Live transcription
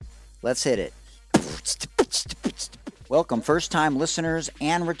Let's hit it. Welcome, first-time listeners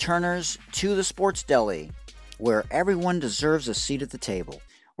and returners to the Sports Deli, where everyone deserves a seat at the table.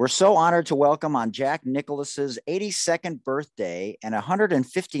 We're so honored to welcome on Jack Nicklaus's 82nd birthday and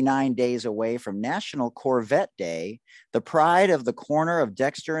 159 days away from National Corvette Day, the pride of the corner of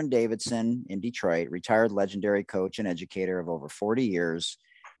Dexter and Davidson in Detroit, retired legendary coach and educator of over 40 years,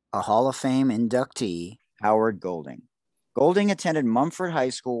 a Hall of Fame inductee, Howard Golding. Golding attended Mumford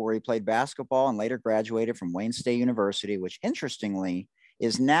High School, where he played basketball and later graduated from Wayne State University, which interestingly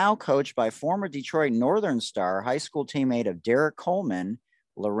is now coached by former Detroit Northern Star high school teammate of Derek Coleman,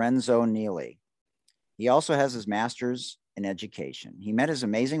 Lorenzo Neely. He also has his master's in education. He met his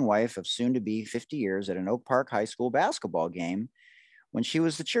amazing wife of soon to be 50 years at an Oak Park High School basketball game when she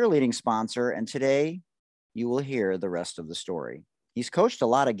was the cheerleading sponsor, and today you will hear the rest of the story. He's coached a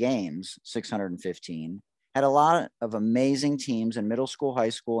lot of games, 615, had a lot of amazing teams in middle school, high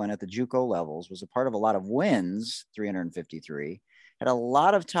school, and at the JUCO levels, was a part of a lot of wins, 353, had a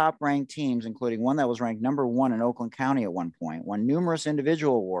lot of top-ranked teams, including one that was ranked number one in Oakland County at one point, won numerous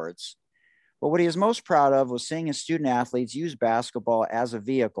individual awards. But what he is most proud of was seeing his student athletes use basketball as a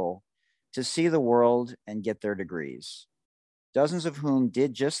vehicle to see the world and get their degrees. Dozens of whom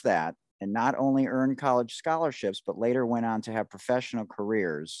did just that, and not only earned college scholarships, but later went on to have professional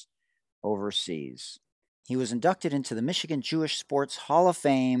careers overseas. He was inducted into the Michigan Jewish Sports Hall of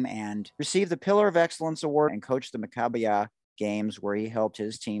Fame and received the Pillar of Excellence Award and coached the Maccabiah games, where he helped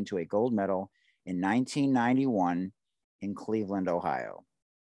his team to a gold medal in 1991 in Cleveland, Ohio.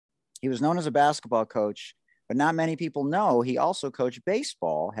 He was known as a basketball coach, but not many people know he also coached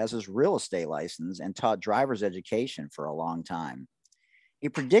baseball, has his real estate license, and taught driver's education for a long time. He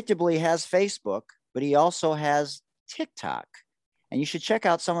predictably has Facebook, but he also has TikTok. And you should check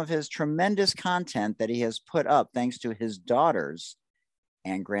out some of his tremendous content that he has put up thanks to his daughters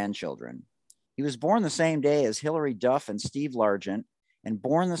and grandchildren. He was born the same day as Hilary Duff and Steve Largent, and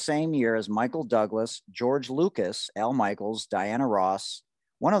born the same year as Michael Douglas, George Lucas, Al Michaels, Diana Ross,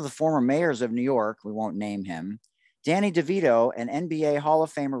 one of the former mayors of New York, we won't name him, Danny DeVito, and NBA Hall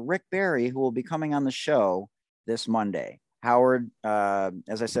of Famer Rick Barry, who will be coming on the show this Monday. Howard,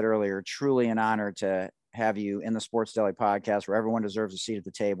 as I said earlier, truly an honor to have you in the Sports Deli podcast, where everyone deserves a seat at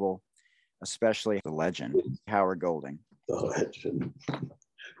the table, especially the legend, Howard Golding. The legend.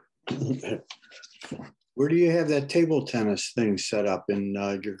 Where do you have that table tennis thing set up? In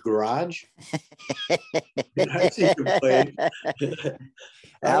your garage? I think you played.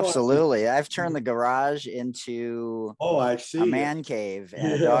 Absolutely. I've turned the garage into I see a man cave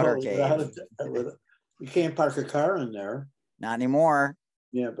and a daughter cave. You can't park a car in there. Not anymore.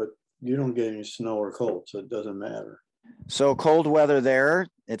 Yeah, but you don't get any snow or cold, so it doesn't matter. So cold weather there.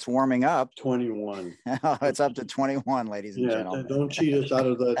 It's warming up. 21. It's up to 21, ladies and gentlemen. Don't cheat us out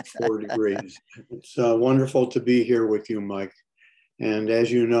of that 4 degrees. It's wonderful to be here with you, Mike. And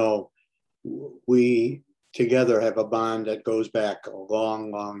as you know, we together have a bond that goes back a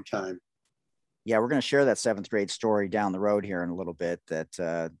long, long time. Yeah, we're going to share that 7th grade story down the road here in a little bit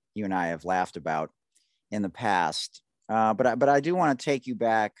that you and I have laughed about in the past. But I do want to take you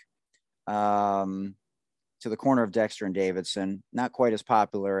back to the corner of Dexter and Davidson, not quite as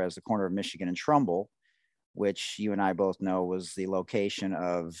popular as the corner of Michigan and Trumbull, which you and I both know was the location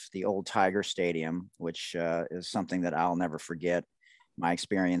of the old Tiger Stadium, which is something that I'll never forget, my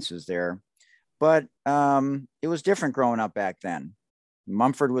experiences there. But it was different growing up back then.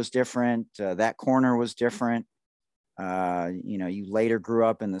 Mumford was different. That corner was different. You later grew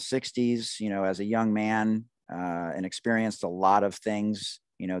up in the 60s, as a young man and experienced a lot of things,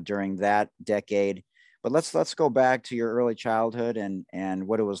 during that decade. But let's go back to your early childhood and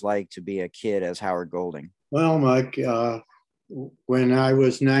what it was like to be a kid as Howard Golding. Well, Mike, when I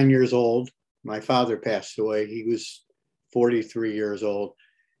was 9 years old, my father passed away. He was 43 years old.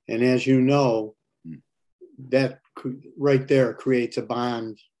 And as you know, that right there creates a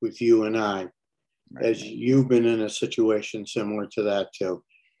bond with you and I, right, as you've been in a situation similar to that too.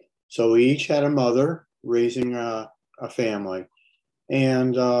 So we each had a mother raising a family.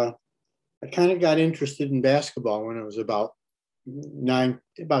 And I kind of got interested in basketball when I was about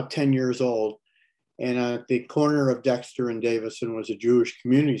 10 years old. And at the corner of Dexter and Davidson was a Jewish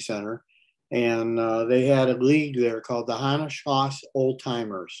community center. And they had a league there called the Hannah Old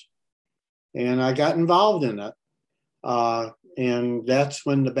Timers. And I got involved in it. And that's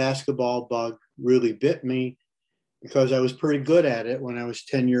when the basketball bug really bit me, because I was pretty good at it when I was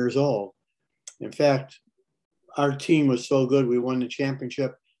 10 years old. In fact, our team was so good, we won the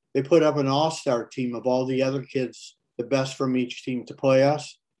championship. They put up an all-star team of all the other kids, the best from each team, to play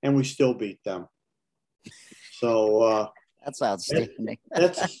us, and we still beat them. So That's outstanding.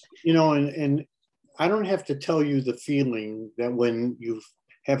 That's, you know, and I don't have to tell you the feeling that when you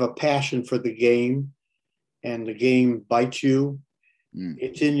have a passion for the game and the game bites you,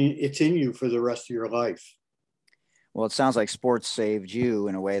 it's in you for the rest of your life. Well, it sounds like sports saved you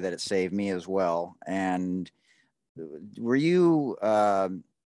in a way that it saved me as well. And were you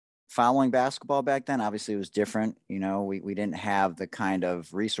following basketball back then? Obviously, it was different. You know, we didn't have the kind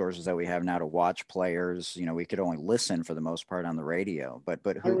of resources that we have now to watch players. You know, we could only listen for the most part on the radio. But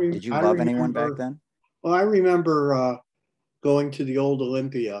did you I love anyone back remember, then? well, I remember going to the old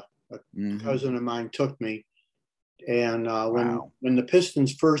Olympia. A Mm-hmm. cousin of mine took me, and Wow. when the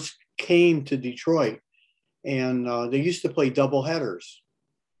Pistons first came to Detroit, and they used to play double headers.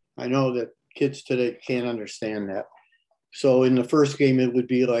 I know that kids today can't understand that. So in the first game, it would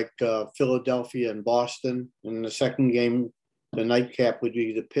be like Philadelphia and Boston. In the second game, the nightcap would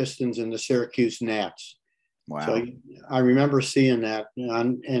be the Pistons and the Syracuse Gnats. So Wow. I remember seeing that.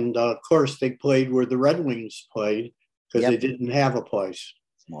 And of course, they played where the Red Wings played because they Yep. didn't have a place.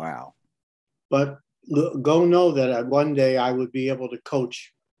 Wow. But go know that one day I would be able to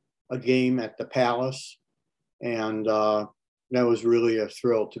coach a game at the Palace. And that was really a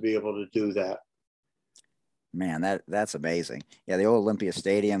thrill to be able to do that. Man, that's amazing. Yeah, the old Olympia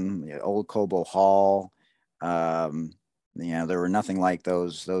Stadium, the old Cobo Hall. Um, you know, there were nothing like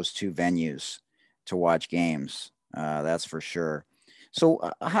those two venues to watch games. That's for sure. So,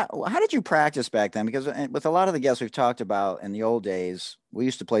 how did you practice back then? Because with a lot of the guests we've talked about in the old days, we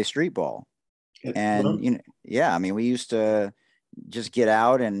used to play street ball, and Well, you know, yeah, I mean, we used to just get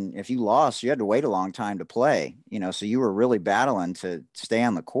out, and if you lost, you had to wait a long time to play. You know, so you were really battling to stay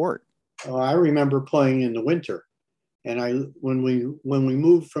on the court. I remember playing in the winter, and when we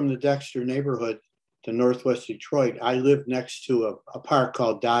moved from the Dexter neighborhood to Northwest Detroit, I lived next to a park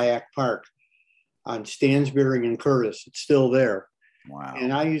called Dyack Park on Stansbury and Curtis. It's still there, and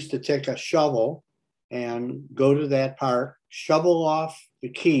Wow. I used to take a shovel and go to that park, shovel off the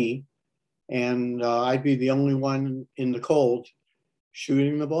key, and I'd be the only one in the cold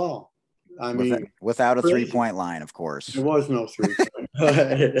shooting the ball. I mean, Without a three crazy. point line, of There course. was no 3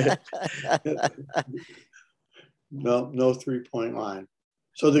 point. No 3 point line.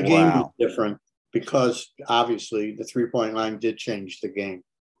 So the game was Wow. different because obviously the 3 point line did change the game.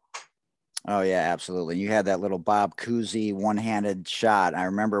 Oh yeah, absolutely. You had that little Bob Cousy one-handed shot. I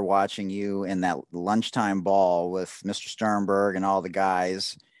remember watching you in that lunchtime ball with Mr. Sternberg and all the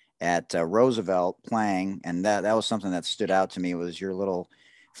guys at Roosevelt playing, and that was something that stood out to me was your little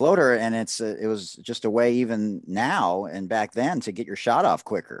floater, and it was just a way even now and back then to get your shot off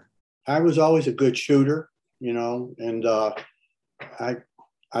quicker. I was always a good shooter, and I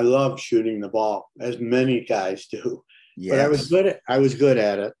I love shooting the ball, as many guys do. But Yes. I was good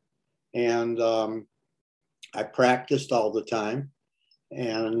at it, and I practiced all the time.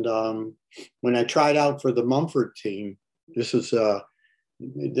 And when I tried out for the Mumford team, this is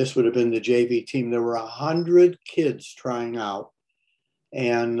this would have been the JV team. There were 100 kids trying out,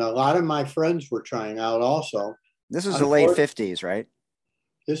 and a lot of my friends were trying out also. This is the late Unfortunately, 50s, right?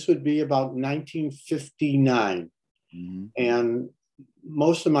 this would be about 1959, Mm-hmm. and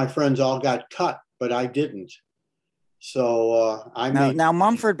most of my friends all got cut, but I didn't. So I Now, made, now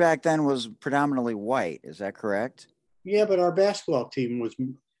Mumford back then was predominantly white. Is that correct? yeah, but our basketball team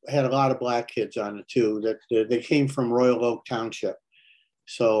had a lot of black kids on it too. That they came from Royal Oak Township.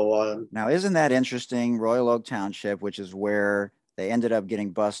 So Now, isn't that interesting? Royal Oak Township, which is where they ended up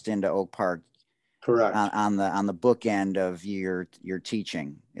getting bussed into Oak Park correct, on the bookend of your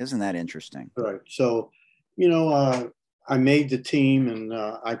teaching. Isn't that interesting? right. So you know, I made the team and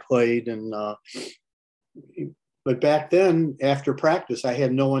I played, and but back then after practice, I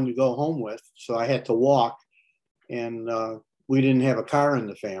had no one to go home with, so I had to walk, and we didn't have a car in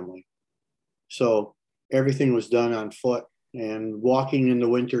the family, so everything was done on foot. And walking in the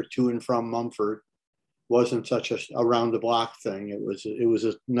winter to and from Mumford wasn't such a around the block thing. It was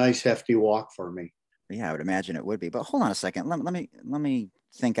a nice hefty walk for me. Yeah, I would imagine it would be. But hold on a second. Let me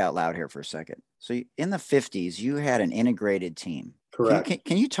think out loud here for a second. So in the 50s, you had an integrated team. Correct.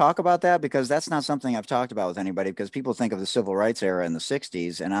 Can you talk about that? Because that's not something I've talked about with anybody because people think of the civil rights era in the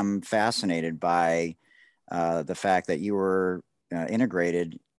 60s, and I'm fascinated by the fact that you were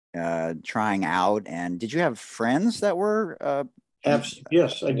integrated, trying out. And did you have friends that were?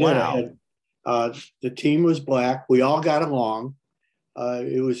 Yes, I did. I Wow. had the team was black. We all got along.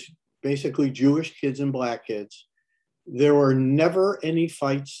 It was basically Jewish kids and black kids. There were never any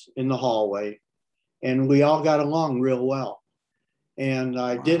fights in the hallway, and we all got along real well. And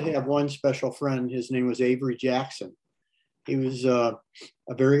I did Wow. have one special friend. His name was Avery Jackson, He was a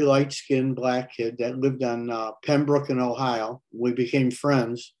very light-skinned black kid that lived on Pembroke in Ohio. We became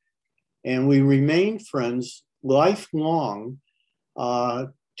friends, and we remained friends lifelong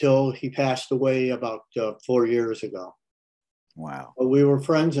till he passed away about 4 years ago. Wow. But we were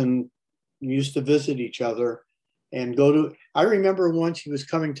friends and used to visit each other and go to. I remember once he was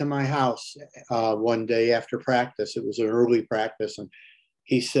coming to my house one day after practice. It was an early practice, and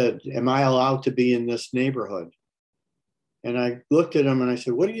he said, "Am I allowed to be in this neighborhood?" And I looked at him and I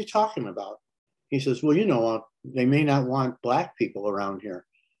said, "What are you talking about?" He says, "Well, they may not want black people around here."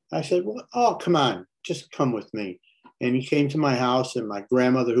 I said, "Well, oh, come on, just come with me." And he came to my house, and my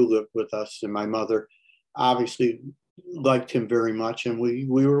grandmother who lived with us and my mother obviously liked him very much. And we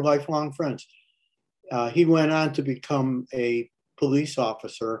were lifelong friends. He went on to become a police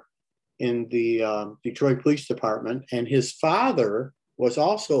officer in the Detroit Police Department. And his father was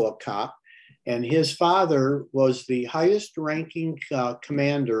also a cop. And his father was the highest ranking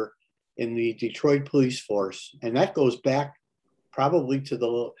commander in the Detroit police force. And that goes back probably to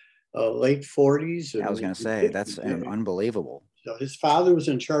the late 40s. I was going to say, that's unbelievable. So his father was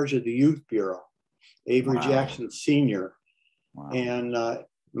in charge of the youth bureau, Avery Wow. Jackson Sr. Wow. And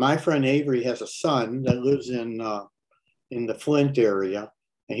my friend Avery has a son that lives in the Flint area.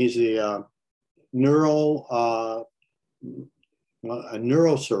 And he's a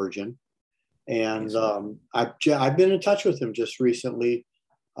neurosurgeon. And I've been in touch with him just recently,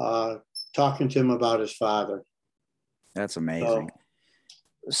 talking to him about his father. That's amazing.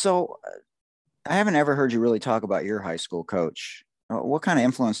 So I haven't ever heard you really talk about your high school coach. What kind of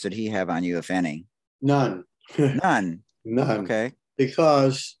influence did he have on you, if any? None. None. Okay.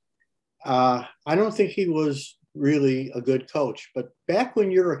 Because I don't think he was really a good coach. But back when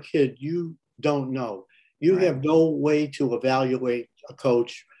you're a kid, you don't know. You have no way to evaluate a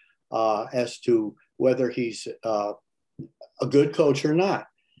coach as to whether he's a good coach or not.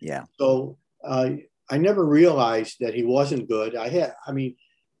 Yeah. So I never realized that he wasn't good.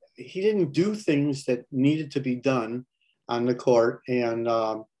 He didn't do things that needed to be done on the court. And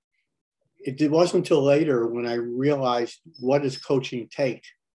it wasn't until later when I realized what does coaching take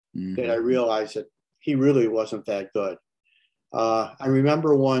that I realized that he really wasn't that good. I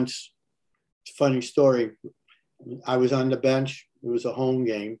remember once, funny story, I was on the bench. It was a home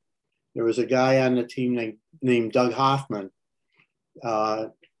game. There was a guy on the team named Doug Hoffman.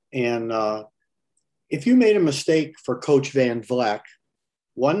 If you made a mistake for Coach Van Vleck,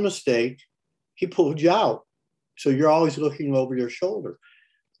 one mistake, he pulled you out. So you're always looking over your shoulder.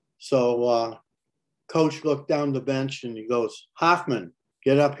 So Coach looked down the bench and he goes, "Hoffman,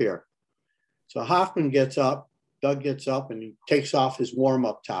 get up here." So Hoffman gets up, Doug gets up, and he takes off his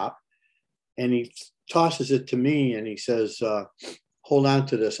warm-up top and he tosses it to me and he says, "Hold on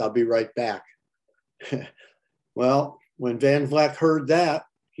to this, I'll be right back." Well, when Van Vleck heard that,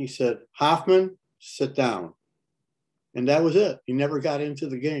 he said, "Hoffman, sit down." And that was it. He never got into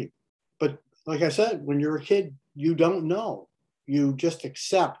the game. But like I said, when you're a kid, you don't know. You just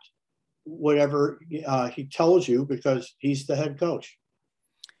accept whatever he tells you because he's the head coach.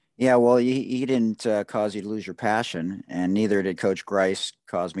 Yeah, well, he didn't cause you to lose your passion, and neither did Coach Grice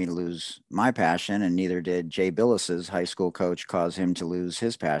cause me to lose my passion, and neither did Jay Billis's high school coach cause him to lose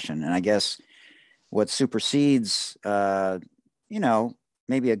his passion. And I guess what supersedes,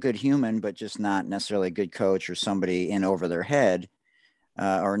 maybe a good human, but just not necessarily a good coach or somebody in over their head,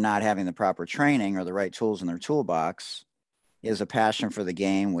 or not having the proper training or the right tools in their toolbox, is a passion for the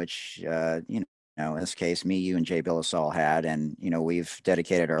game, which, in this case, me, you, and Jay Billis all had. And, we've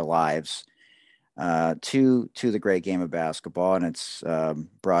dedicated our lives to the great game of basketball. And it's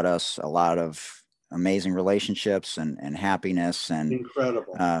brought us a lot of amazing relationships and happiness. And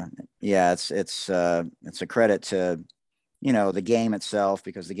incredible. It's a credit to, the game itself,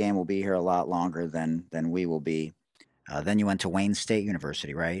 because the game will be here a lot longer than we will be. Then you went to Wayne State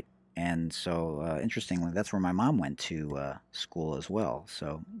University, right? And so, interestingly, that's where my mom went to school as well.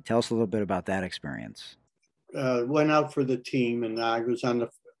 So tell us a little bit about that experience. Went out for the team, and I was on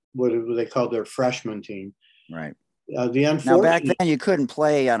what they call their freshman team. Right. Now, back then, you couldn't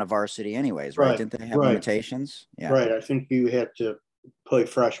play on a varsity anyways, right? Didn't they have limitations? Yeah. Right. I think you had to play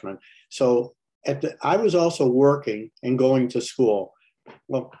freshman. So I was also working and going to school.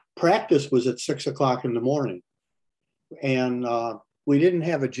 Well, practice was at 6 o'clock in the morning. And we didn't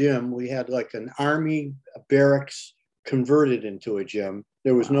have a gym. We had like an Army barracks converted into a gym.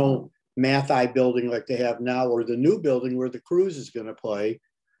 There was no Math-I building like they have now, or the new building where the Cruise is going to play,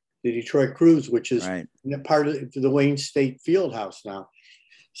 the Detroit Cruise, which is part of the Wayne State Fieldhouse now.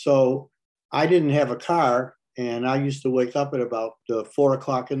 So I didn't have a car, and I used to wake up at about 4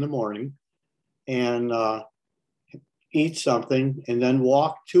 o'clock in the morning and eat something, and then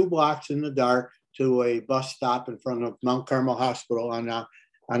walk 2 blocks in the dark to a bus stop in front of Mount Carmel Hospital on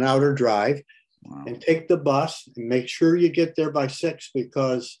Outer Drive. Wow. And take the bus and make sure you get there by 6,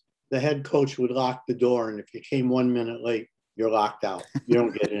 because the head coach would lock the door. And if you came 1 minute late, you're locked out. You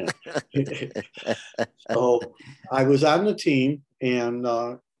don't get in. So I was on the team, and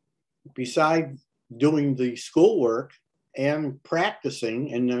beside doing the schoolwork and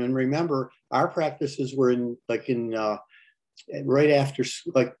practicing, and then remember, our practices were right after,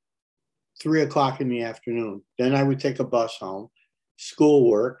 like 3 o'clock in the afternoon. Then I would take a bus home,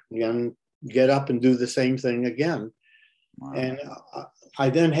 schoolwork, and get up and do the same thing again. Wow. And I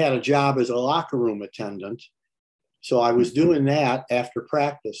then had a job as a locker room attendant. So I was doing that after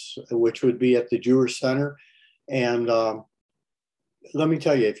practice, which would be at the Jewish Center. And let me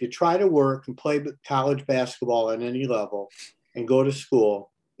tell you, if you try to work and play college basketball at any level and go to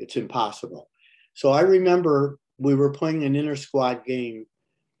school, it's impossible. So I remember we were playing an inter-squad game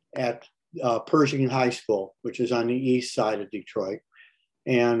at Pershing High School, which is on the east side of Detroit.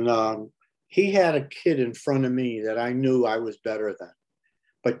 And he had a kid in front of me that I knew I was better than,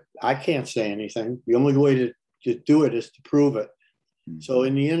 but I can't say anything. The only way to do it is to prove it. Mm-hmm. So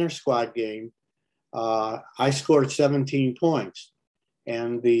in the inter-squad game, I scored 17 points.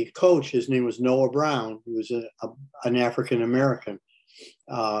 And the coach, his name was Noah Brown, who was an African-American.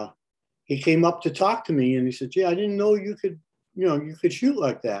 He came up to talk to me, and he said, "Yeah, I didn't know you could shoot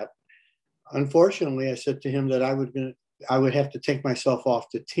like that." Unfortunately, I said to him that I would have to take myself off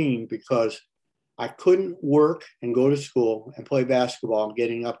the team because I couldn't work and go to school and play basketball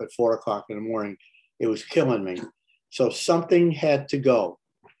getting up at 4 o'clock in the morning. It was killing me. So something had to go.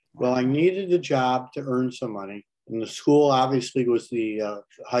 Well, I needed a job to earn some money. And the school obviously was the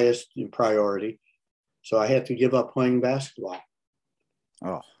highest in priority. So I had to give up playing basketball.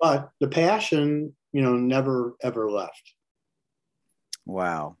 Oh. But the passion, never, ever left.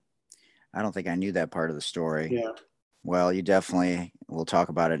 Wow. I don't think I knew that part of the story. Yeah. Well, you definitely, we'll talk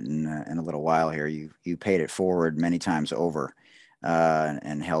about it in a little while here. You paid it forward many times over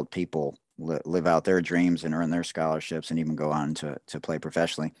and helped people live out their dreams and earn their scholarships and even go on to play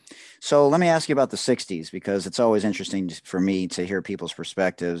professionally. So let me ask you about the 60s, because it's always interesting for me to hear people's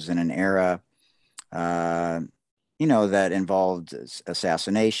perspectives in an era, that involved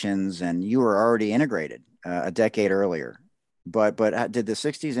assassinations, and you were already integrated a decade earlier. But did the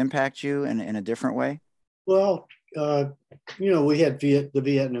 60s impact you in a different way? Well, we had the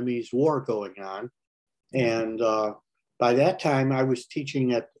Vietnamese War going on. And by that time, I was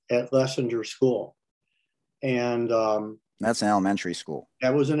teaching at Lessinger School. And that's an elementary school.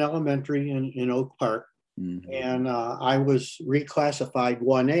 That was an elementary in Oak Park. Mm-hmm. And I was reclassified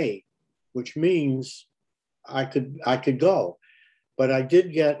 1A, which means I could go. But I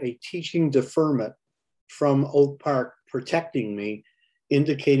did get a teaching deferment from Oak Park protecting me,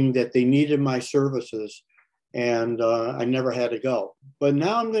 indicating that they needed my services. And I never had to go. But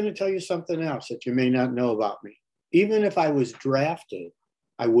now I'm going to tell you something else that you may not know about me. Even if I was drafted,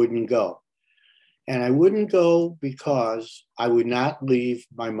 I wouldn't go. And I wouldn't go because I would not leave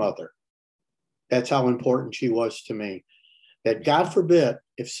my mother. That's how important she was to me. That God forbid,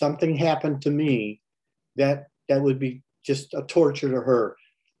 if something happened to me, that would be just a torture to her,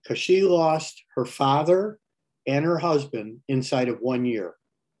 because she lost her father and her husband inside of 1 year.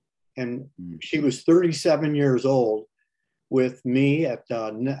 And she was 37 years old with me at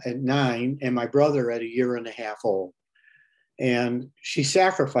 9 and my brother at 1.5 years old. And she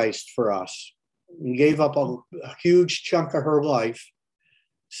sacrificed for us and gave up a huge chunk of her life.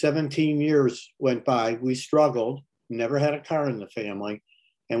 17 years went by. We struggled, never had a car in the family.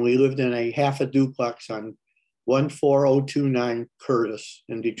 And we lived in a half a duplex on 14029 Curtis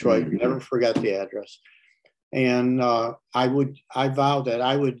in Detroit. Mm-hmm. Never forgot the address. And I vowed that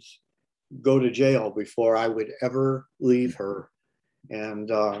I would go to jail before I would ever leave her. And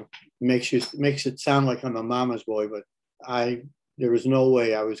makes it sound like I'm a mama's boy, but there was no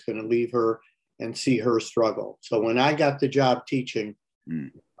way I was going to leave her and see her struggle. So when I got the job teaching,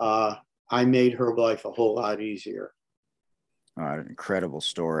 I made her life a whole lot easier. An incredible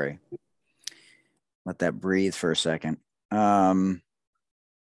story. Let that breathe for a second. So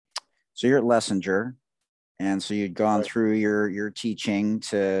you're at Lessinger. And so you'd gone through your teaching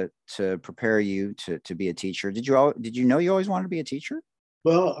to prepare you to be a teacher. Did you know you always wanted to be a teacher?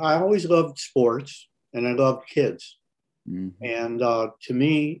 Well, I always loved sports and I loved kids. Mm-hmm. And to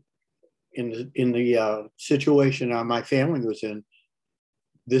me, in the situation my family was in,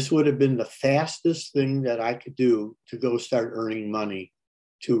 this would have been the fastest thing that I could do to go start earning money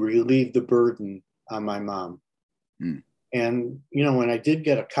to relieve the burden on my mom. Mm. And when I did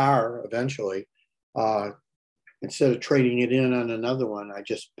get a car eventually, instead of trading it in on another one, I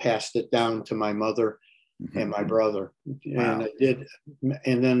just passed it down to my mother and my brother. Wow. And I did.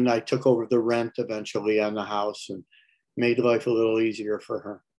 And then I took over the rent eventually on the house and made life a little easier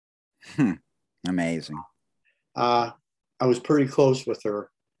for her. Amazing. I was pretty close with her,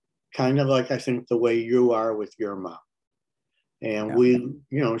 kind of like I think the way you are with your mom. And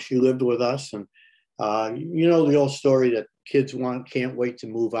she lived with us. And, the old story that kids can't wait to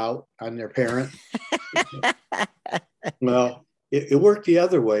move out on their parent. Well, it worked the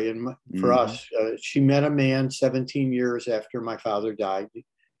other way. And for us, she met a man 17 years after my father died.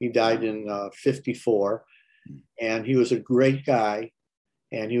 He died in 54. And he was a great guy.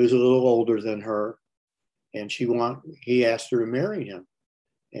 And he was a little older than her. And he asked her to marry him.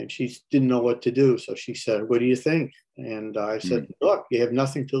 And she didn't know what to do. So she said, "What do you think?" And I said, "Look, you have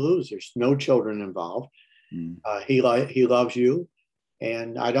nothing to lose. There's no children involved. He loves you.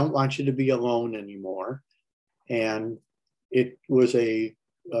 And I don't want you to be alone anymore." And it was a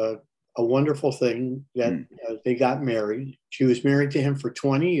wonderful thing that they got married. She was married to him for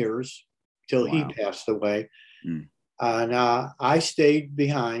 20 years till he passed away. And I stayed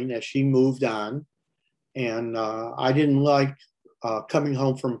behind as she moved on. And I didn't like coming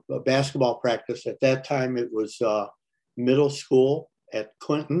home from a basketball practice. At that time, it was middle school at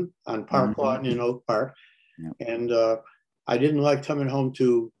Clinton on Park Lawn in Oak Park. And I didn't like coming home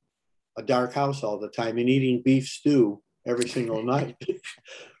to a dark house all the time and eating beef stew every single night.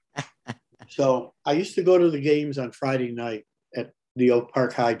 So I used to go to the games on Friday night at the Oak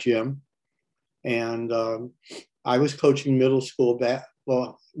Park High Gym. And I was coaching middle school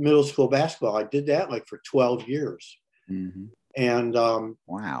basketball. I did that like for 12 years. And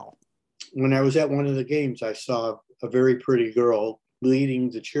wow. When I was at one of the games, I saw a very pretty girl leading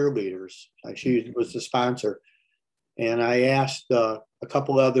the cheerleaders. She was the sponsor. And I asked a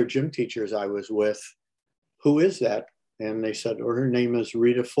couple other gym teachers I was with, "Who is that?" And they said, her name is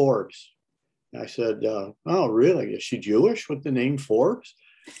Rita Forbes. And I said, "Oh, really? Is she Jewish with the name Forbes?"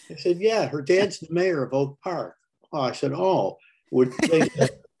 They said, "Yeah, her dad's the mayor of Oak Park." Oh, I said, "Oh, would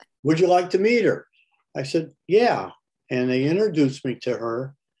you like to meet her?" I said, "Yeah." And they introduced me to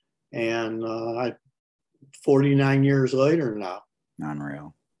her. And 49 years later now.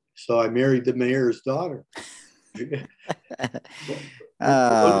 Unreal. So I married the mayor's daughter.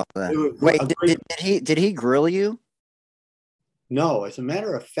 Wait, did he grill you? No, as a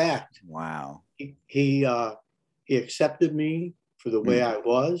matter of fact. Wow. He accepted me for the way I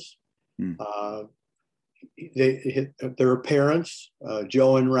was. Their parents,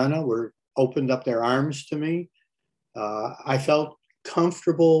 Joe and Rena, opened up their arms to me. I felt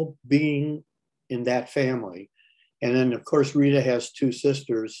comfortable being in that family. And then, of course, Rita has two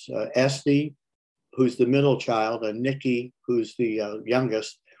sisters, Esty, who's the middle child, and Nikki, who's the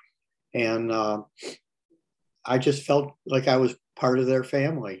youngest. And I just felt like I was part of their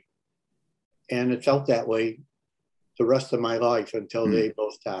family. And it felt that way the rest of my life until they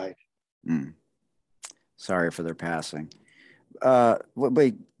both died. Sorry for their passing.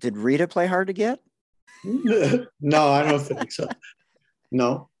 Wait, did Rita play hard to get? No, I don't think so.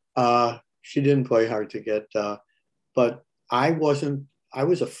 No, she didn't play hard to get. But I was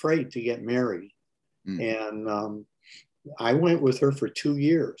afraid to get married. And I went with her for 2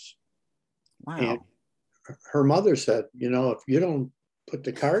 years. Wow. And her mother said, "If you don't put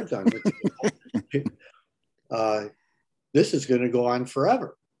the cards on the table, this is going to go on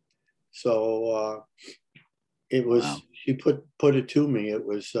forever." So it was, she put it to me. It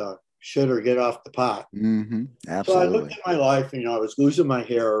was, should or get off the pot. Absolutely. So I looked at my life, I was losing my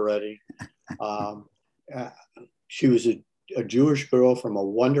hair already. She was a Jewish girl from a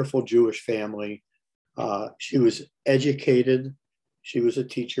wonderful Jewish family. She was educated. She was a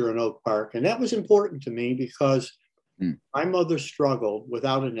teacher in Oak Park. And that was important to me because my mother struggled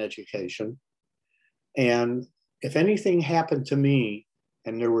without an education. And if anything happened to me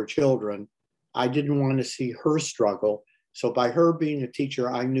and there were children, I didn't want to see her struggle. So by her being a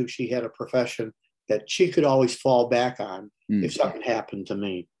teacher, I knew she had a profession that she could always fall back on if something happened to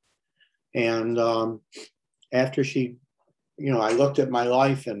me. And after she, I looked at my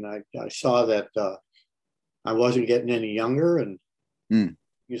life and I saw that I wasn't getting any younger. And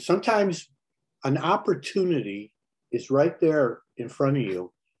sometimes an opportunity is right there in front of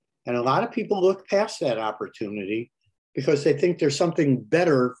you. And a lot of people look past that opportunity because they think there's something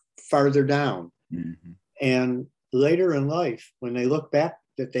better farther down. And later in life, when they look back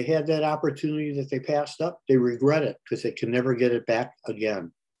that they had that opportunity that they passed up, they regret it because they can never get it back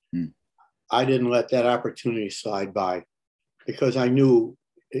again. I didn't let that opportunity slide by because I knew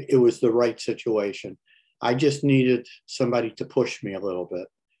it was the right situation. I just needed somebody to push me a little bit.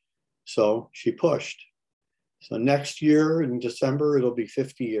 So she pushed. So next year in December, it'll be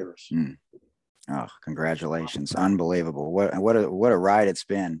 50 years. Mm. Oh, congratulations. Unbelievable. What a ride it's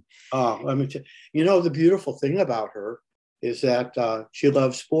been. Oh, let me tell you, the beautiful thing about her is that she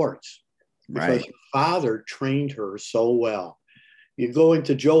loves sports because her father trained her so well. You go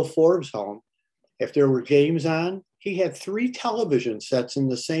into Joe Forbes' home, if there were games on, he had 3 television sets in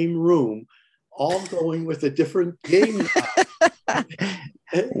the same room, all going with a different game.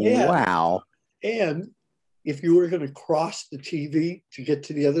 Wow. And if you were going to cross the TV to get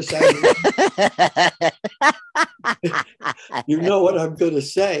to the other side, you know what I'm going to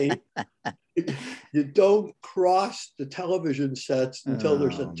say. You don't cross the television sets until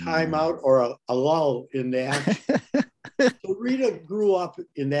there's a timeout or a lull in the action. So Rita grew up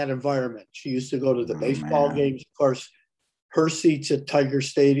in that environment. She used to go to the baseball games. Of course, her seats at Tiger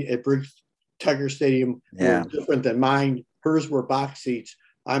Stadium, were different than mine. Hers were box seats.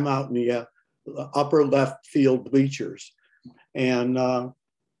 I'm out in the upper left field bleachers. And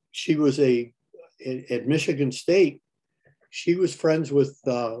she was at Michigan State, she was friends with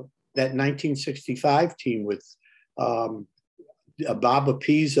that 1965 team with Bob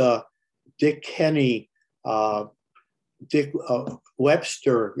Apisa, Dick Kenny, Dick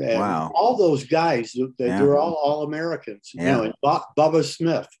Webster, and all those guys. They're all Americans. And Bubba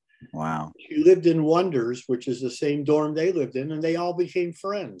Smith. Wow. She lived in Wonders, which is the same dorm they lived in, and they all became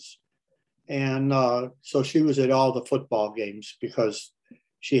friends. And so she was at all the football games because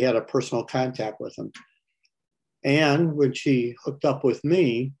she had a personal contact with them. And when she hooked up with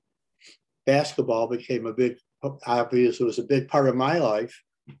me, basketball became it was a big part of my life.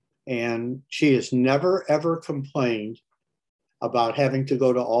 And she has never, ever complained about having to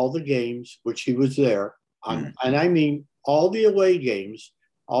go to all the games, which she was there. And I mean, all the away games,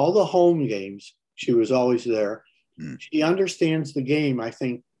 all the home games, she was always there. She understands the game, I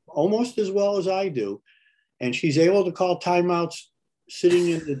think, almost as well as I do. And she's able to call timeouts sitting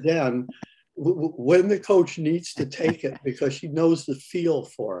in the den when the coach needs to take it because she knows the feel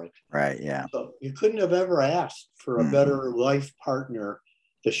for it. Right, yeah. So you couldn't have ever asked for a better life partner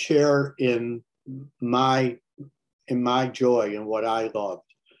to share in my joy and what I loved.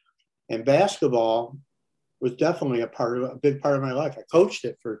 And basketball was definitely a big part of my life. I coached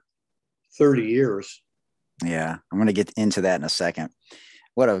it for 30 years. Yeah, I'm going to get into that in a second.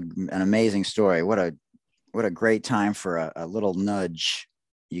 What an amazing story. What a great time for a little nudge.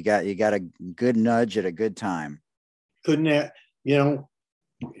 You got a good nudge at a good time.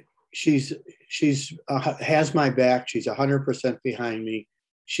 She's has my back. She's 100% behind me.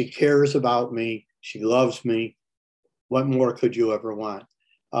 She cares about me. She loves me. What more could you ever want?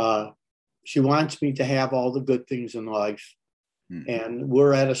 She wants me to have all the good things in life. And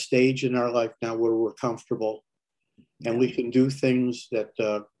we're at a stage in our life now where we're comfortable and we can do things that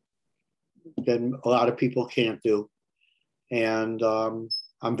a lot of people can't do. And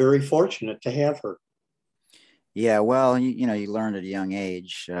I'm very fortunate to have her. Yeah, well, you learned at a young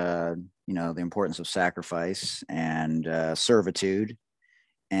age, the importance of sacrifice and servitude.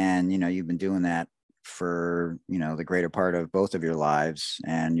 And, you've been doing that for, the greater part of both of your lives,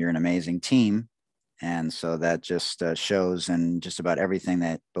 and you're an amazing team. And so that just shows in just about everything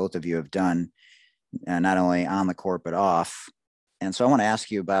that both of you have done, not only on the court, but off. And so I want to ask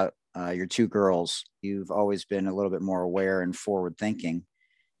you about your 2 girls. You've always been a little bit more aware and forward thinking,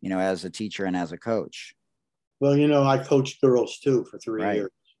 as a teacher and as a coach. Well, I coached girls too for 3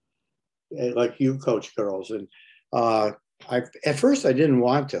 years, like you coach girls. And at first I didn't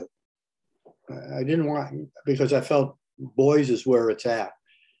want to. Because I felt boys is where it's at.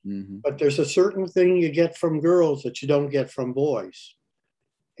 But there's a certain thing you get from girls that you don't get from boys.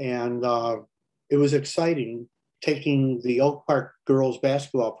 And it was exciting taking the Oak Park girls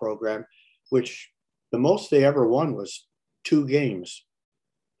basketball program, which the most they ever won was 2 games.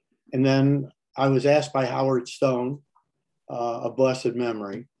 And then I was asked by Howard Stone, a blessed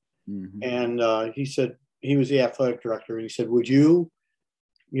memory. And he said, he was the athletic director. And he said, would you,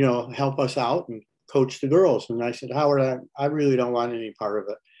 help us out and coach the girls? And I said, Howard, I really don't want any part of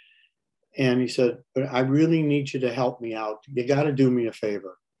it. And he said, but I really need you to help me out. You got to do me a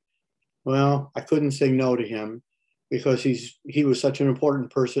favor. Well, I couldn't say no to him because he was such an important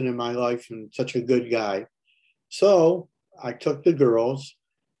person in my life and such a good guy. So I took the girls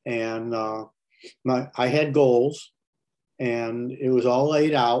and I had goals and it was all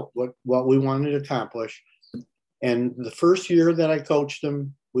laid out, what we wanted to accomplish. And the first year that I coached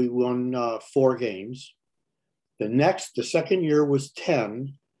them, we won 4 games. The second year was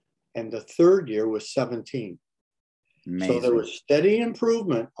 10. And the third year was 17. Amazing. So there was steady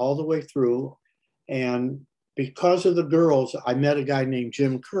improvement all the way through. And because of the girls, I met a guy named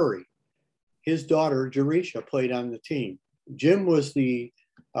Jim Curry. his daughter, Jerisha, played on the team. Jim was the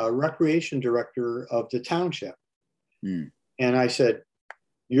recreation director of the township. Mm. And I said,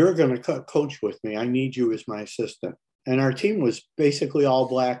 you're going to coach with me. I need you as my assistant. And our team was basically all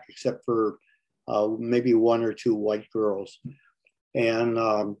black except for maybe one or two white girls. And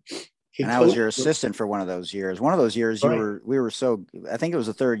I was your assistant for one of those years. One of those years, right. I think it was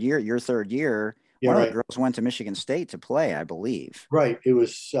the third year, your third year. Yeah, one of the girls went to Michigan State to play, I believe. Right. It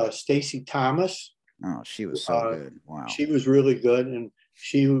was Stacy Thomas. Oh, she was so good. Wow. She was really good. And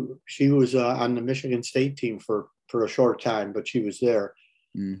she was on the Michigan State team for a short time, but she was there.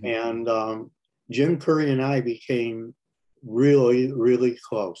 Mm-hmm. And Jim Curry and I became really, really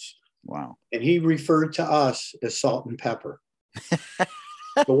close. Wow. And he referred to us as salt and pepper.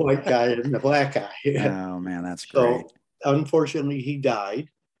 The white guy and the black guy. Oh, man, that's great. So, unfortunately, he died.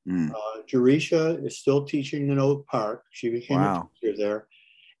 Jerisha is still teaching in Oak Park. She became a teacher there.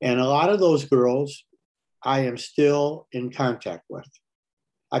 And a lot of those girls I am still in contact with.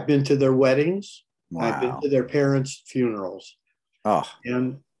 I've been to their weddings. Wow. I've been to their parents' funerals. Oh.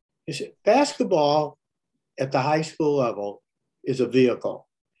 And basketball at the high school level is a vehicle.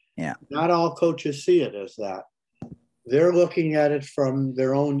 Yeah. Not all coaches see it as that. They're looking at it from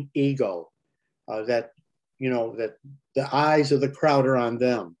their own ego, that the eyes of the crowd are on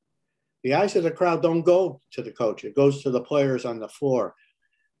them. The eyes of the crowd don't go to the coach. It goes to the players on the floor.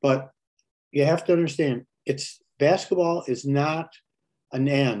 But you have to understand, basketball is not an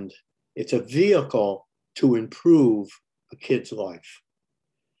end. It's a vehicle to improve a kid's life.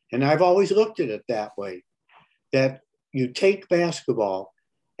 And I've always looked at it that way, that you take basketball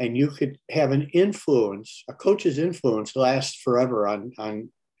and you could have an influence. A coach's influence lasts forever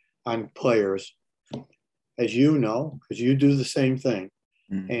on players, as you know, because you do the same thing.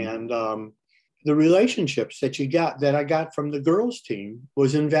 Mm-hmm. And the relationships that I got from the girls' team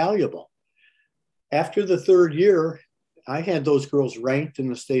was invaluable. After the third year, I had those girls ranked in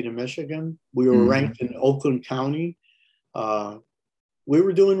the state of Michigan. We were ranked in Oakland County. We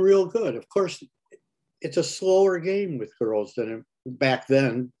were doing real good. Of course, it's a slower game with girls than back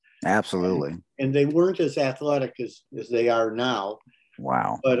then. Absolutely. And they weren't as athletic as they are now.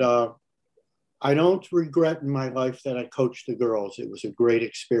 Wow. But I don't regret in my life that I coached the girls. It was a great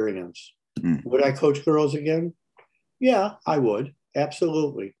experience. Would I coach girls again? Yeah, I would.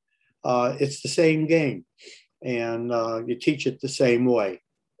 Absolutely. It's the same game. And you teach it the same way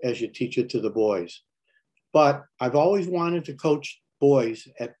as you teach it to the boys. But I've always wanted to coach boys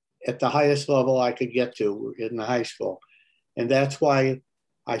at the highest level I could get to in the high school. And that's why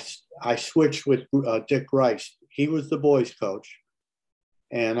I switched with Dick Rice. He was the boys coach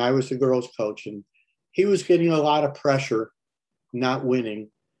and I was the girls coach. And he was getting a lot of pressure, not winning.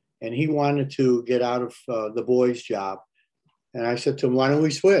 And he wanted to get out of the boys' job. And I said to him, why don't we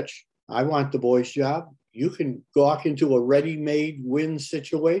switch? I want the boys' job. You can walk into a ready-made win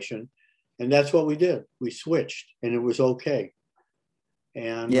situation. And that's what we did. We switched and it was okay.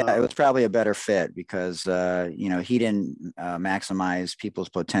 And yeah, it was probably a better fit because, he didn't maximize people's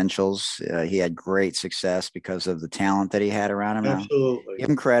potentials. He had great success because of the talent that he had around him. Absolutely. Now, give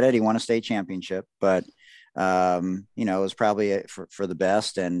him credit. He won a state championship, but it was probably for the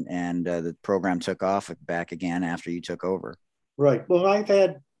best. And the program took off back again after you took over. Right. Well, I've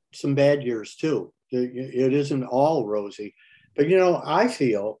had some bad years too. It isn't all rosy, but I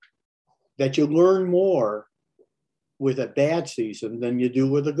feel that you learn more with a bad season than you do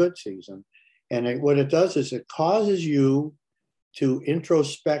with a good season. And what it does is it causes you to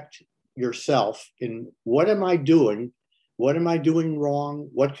introspect yourself in what am I doing? What am I doing wrong?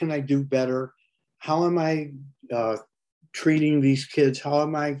 What can I do better? How am I treating these kids? How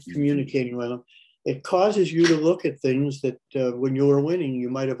am I communicating with them? It causes you to look at things that when you were winning, you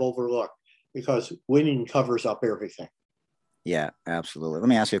might have overlooked because winning covers up everything. Yeah, absolutely. Let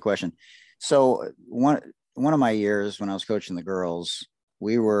me ask you a question. So one of my years when I was coaching the girls,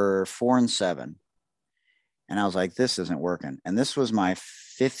 we were 4-7. And I was like, this isn't working. And this was my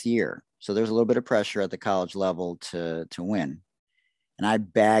 5th year. So there's a little bit of pressure at the college level to win. And I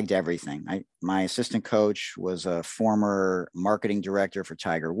bagged everything. My assistant coach was a former marketing director for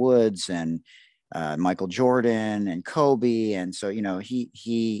Tiger Woods and Michael Jordan and Kobe. And so,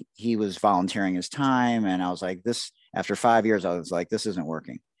 he was volunteering his time. And I was like, after 5 years, I was like, this isn't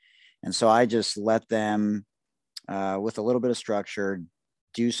working. And so I just let them, with a little bit of structure,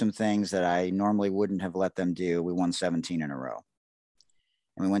 do some things that I normally wouldn't have let them do. We won 17 in a row.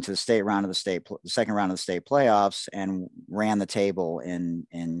 And we went to the second round of the state playoffs and ran the table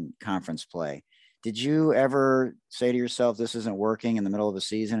in conference play. Did you ever say to yourself, this isn't working in the middle of the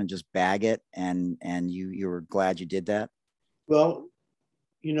season and just bag it? And you were glad you did that? Well,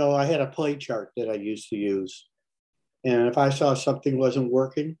 I had a play chart that I used to use. And if I saw something wasn't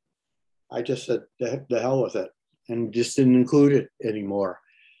working, I just said, the hell with it, and just didn't include it anymore.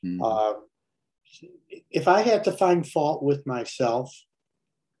 Mm-hmm. If I had to find fault with myself,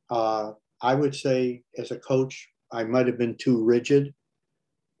 I would say as a coach, I might have been too rigid.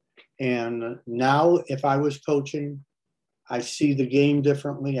 And now if I was coaching, I see the game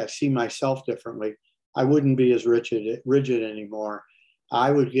differently. I see myself differently. I wouldn't be as rigid anymore.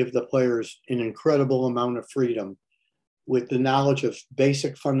 I would give the players an incredible amount of freedom with the knowledge of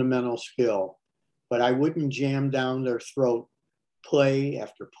basic fundamental skill, but I wouldn't jam down their throat play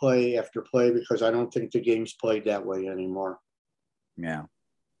after play after play, because I don't think the game's played that way anymore. Yeah.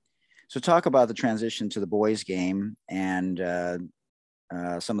 So talk about the transition to the boys game and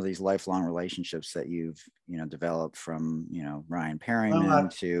some of these lifelong relationships that you've, developed from, Ryan Perryman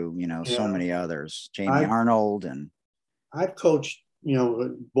to, so many others, Jamie Arnold. And I've coached,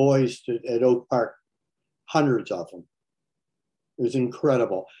 boys at Oak Park, hundreds of them. It was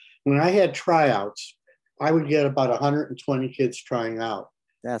incredible. When I had tryouts, I would get about 120 kids trying out.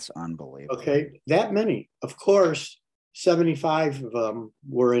 That's unbelievable. Okay, that many. Of course, 75 of them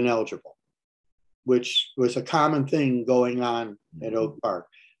were ineligible, which was a common thing going on at Oak Park.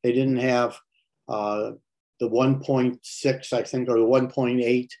 They didn't have the 1.6, I think, or the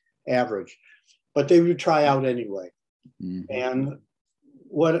 1.8 average, but they would try out anyway. Mm-hmm. And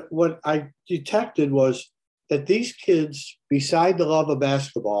what I detected was that these kids, beside the love of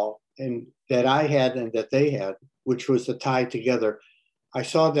basketball and that I had and that they had, which was the tie together, I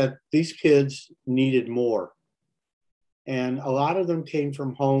saw that these kids needed more. And a lot of them came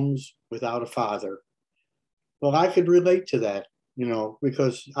from homes without a father. Well, I could relate to that,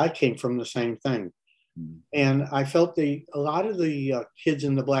 because I came from the same thing. Mm-hmm. And I felt a lot of the kids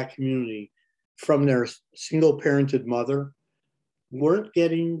in the Black community, from their single-parented mother, weren't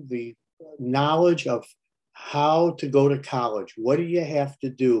getting the knowledge of how to go to college. What do you have to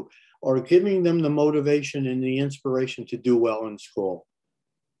do? Or giving them the motivation and the inspiration to do well in school.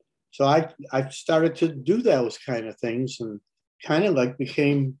 So I started to do those kind of things and kind of like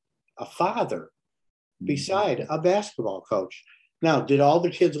became a father beside a basketball coach. Now, did all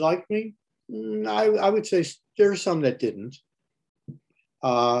the kids like me? I would say there's some that didn't.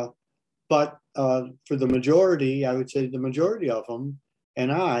 But for the majority, I would say the majority of them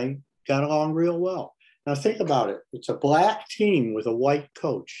and I got along real well. Now think about it. It's a Black team with a white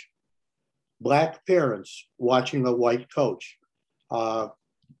coach. Black parents watching a white coach.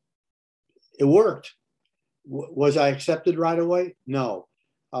 It worked. Was I accepted right away? No.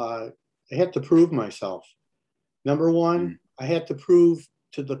 I had to prove myself. Number one, I had to prove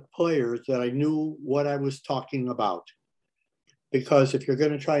to the players that I knew what I was talking about. Because if you're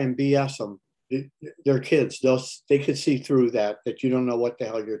going to try and BS them, they're kids. They could see through that you don't know what the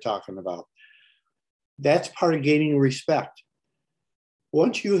hell you're talking about. That's part of gaining respect.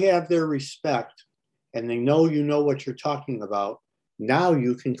 Once you have their respect and they know you know what you're talking about, now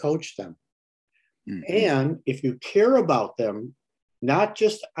you can coach them. Mm-hmm. And if you care about them, not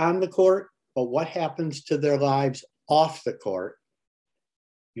just on the court, but what happens to their lives off the court,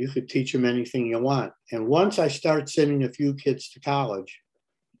 you could teach them anything you want. And once I start sending a few kids to college,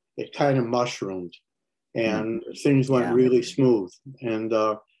 it kind of mushroomed and things went really smooth. And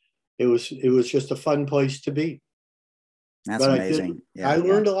it was just a fun place to be. That's amazing. I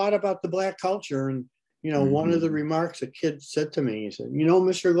learned a lot about the Black culture. And, one of the remarks a kid said to me, he said,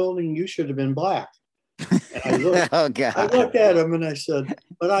 Mr. Golding, you should have been Black. And I looked at him and I said,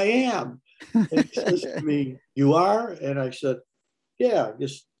 but I am. And he says to me, you are? And I said, yeah,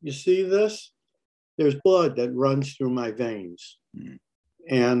 you see this? There's blood that runs through my veins. Mm.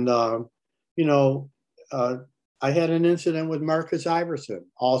 And, I had an incident with Marcus Iverson,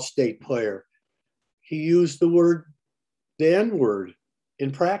 all-state player. He used the N-word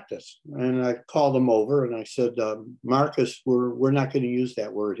in practice. And I called him over and I said, Marcus, we're not going to use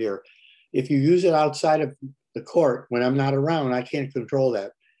that word here. If you use it outside of the court, when I'm not around, I can't control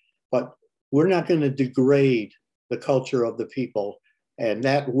that. But we're not going to degrade the culture of the people. And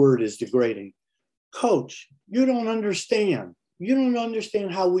that word is degrading. Coach, you don't understand. You don't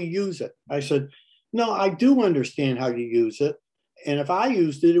understand how we use it. I said, no, I do understand how you use it. And if I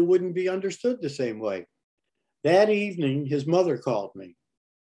used it, it wouldn't be understood the same way. That evening, his mother called me,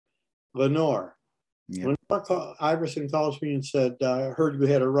 Lenore. Yep. Lenore Iverson calls me and said, I heard you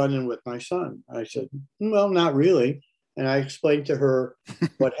had a run-in with my son. I said, well, not really. And I explained to her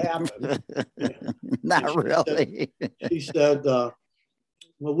what happened. Not really. She said, well,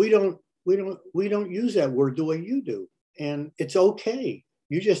 we don't use that word the way you do. And it's okay.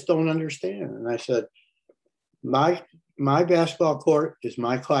 You just don't understand. And I said, my my basketball court is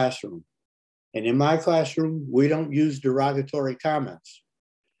my classroom. And in my classroom, we don't use derogatory comments.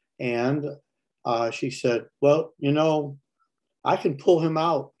 And she said, well, you know, I can pull him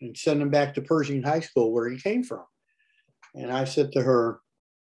out and send him back to Pershing High School where he came from. And I said to her,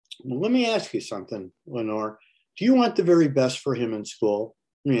 well, let me ask you something, Lenore. Do you want the very best for him in school?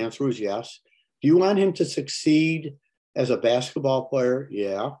 And the answer was yes. Do you want him to succeed as a basketball player?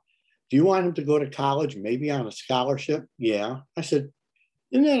 Yeah. Do you want him to go to college, maybe on a scholarship? Yeah. I said,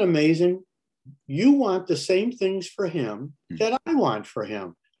 isn't that amazing? You want the same things for him that I want for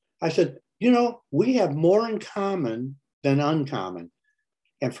him. I said, you know, we have more in common than uncommon.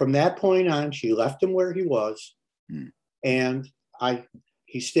 And from that point on, she left him where he was. And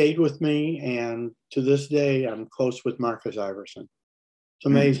he stayed with me. And to this day, I'm close with Marcus Iverson. It's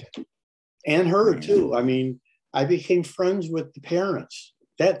amazing. And her too. I mean, I became friends with the parents.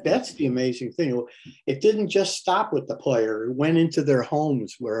 That's the amazing thing. It didn't just stop with the player. It went into their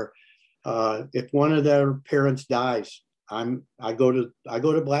homes where if one of their parents dies, I go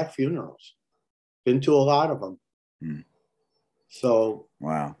to Black funerals. Been to a lot of them. So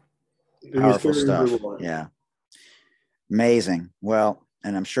wow, powerful stuff. Yeah, amazing. Well,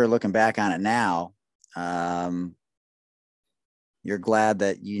 and I'm sure looking back on it now, you're glad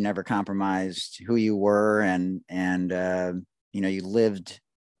that you never compromised who you were, and you know, you lived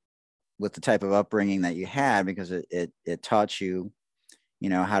with the type of upbringing that you had, because it taught you, you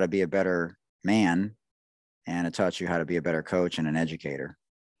know, how to be a better man, and it taught you how to be a better coach and an educator.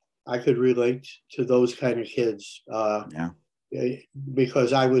 I could relate to those kind of kids.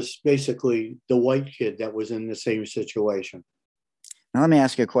 Because I was basically the white kid that was in the same situation. Now, let me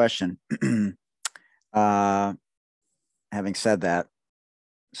ask you a question. Having said that,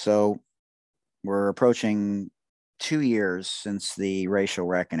 so we're approaching 2 years since the racial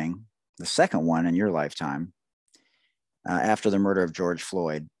reckoning, the second one in your lifetime, after the murder of George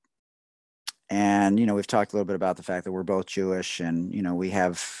Floyd. And, you know, we've talked a little bit about the fact that we're both Jewish, and, you know, we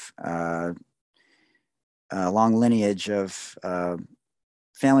have a long lineage of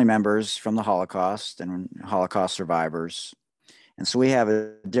family members from the Holocaust and Holocaust survivors. And so we have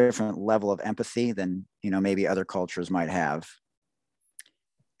a different level of empathy than, you know, maybe other cultures might have.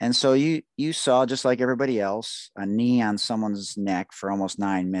 And so you saw, just like everybody else, a knee on someone's neck for almost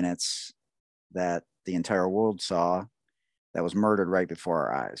 9 minutes that the entire world saw, that was murdered right before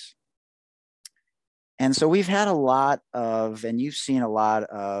our eyes. And so we've had a lot of, and you've seen a lot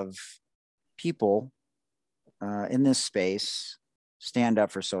of people in this space stand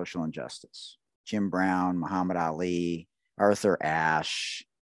up for social injustice. Jim Brown, Muhammad Ali, Arthur Ashe,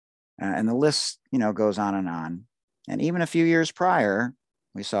 and the list, you know, goes on. And even a few years prior,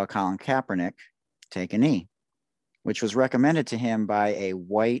 we saw Colin Kaepernick take a knee, which was recommended to him by a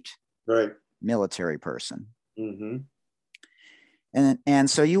white military person. And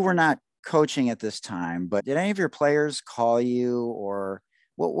so you were not coaching at this time, but did any of your players call you, or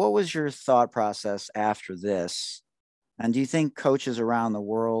what was your thought process after this? And do you think coaches around the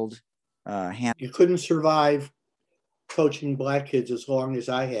world you couldn't survive coaching Black kids as long as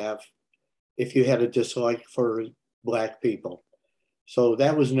I have if you had a dislike for Black people? So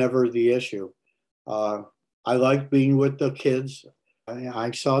that was never the issue. I liked being with the kids.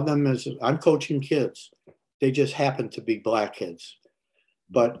 I saw them as, I'm coaching kids. They just happened to be Black kids.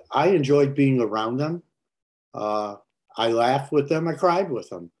 But I enjoyed being around them. I laughed with them. I cried with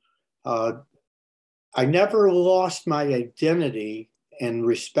them. I never lost my identity and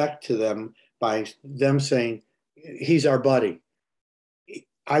respect to them by them saying, he's our buddy.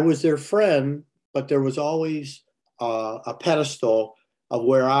 I was their friend, but there was always a pedestal of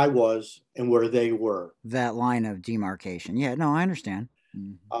where I was and where they were. That line of demarcation. Yeah, no, I understand.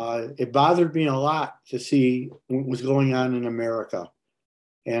 It bothered me a lot to see what was going on in America.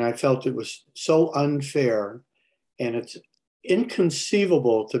 And I felt it was so unfair. And it's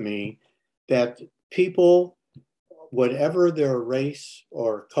inconceivable to me that people, whatever their race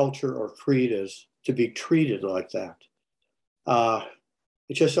or culture or creed is, to be treated like that.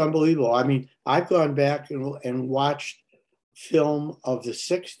 It's just unbelievable. I mean, I've gone back and watched film of the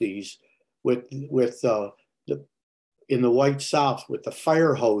 60s with in the White South with the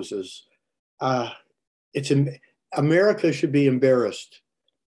fire hoses. America should be embarrassed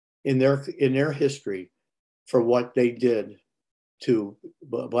in their history for what they did to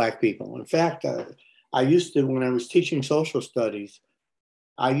Black people. In fact, I used to, when I was teaching social studies,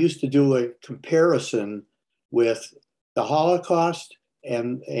 I used to do a comparison with the Holocaust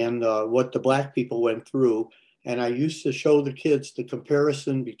and what the Black people went through. And I used to show the kids the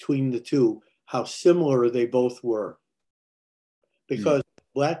comparison between the two, how similar they both were. Because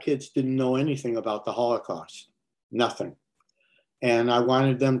Black kids didn't know anything about the Holocaust. nothing. And I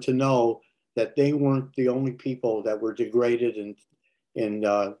wanted them to know that they weren't the only people that were degraded and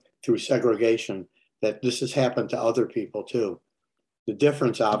through segregation, that this has happened to other people too. The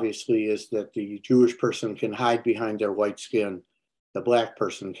difference, obviously, is that the Jewish person can hide behind their white skin. The Black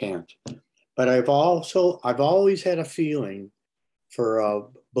person can't. But I've always had a feeling for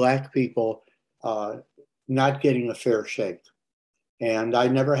Black people not getting a fair shake. And I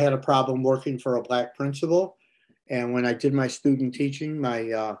never had a problem working for a Black principal. And when I did my student teaching,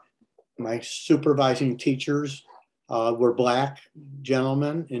 my supervising teachers were Black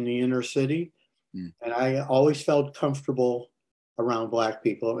gentlemen in the inner city. And I always felt comfortable around Black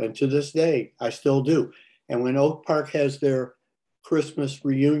people. And to this day, I still do. And when Oak Park has their Christmas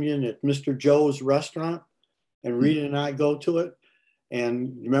reunion at Mr. Joe's restaurant, and Rita and I go to it,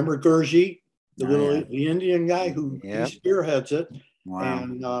 and remember Gurji, the Indian guy who he spearheads it. Wow.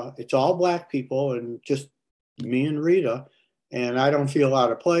 And it's all Black people and just me and Rita. And I don't feel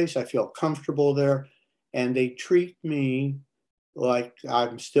out of place. I feel comfortable there. And they treat me like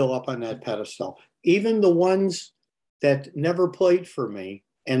I'm still up on that pedestal. Even the ones that never played for me,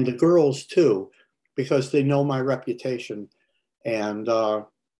 and the girls too, because they know my reputation. And but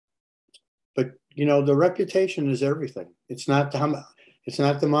the reputation is everything. It's not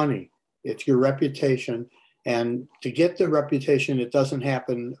the money. It's your reputation. And to get the reputation, it doesn't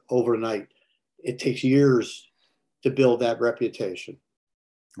happen overnight. It takes years to build that reputation.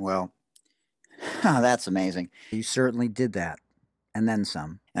 Well, that's amazing. You certainly did that, and then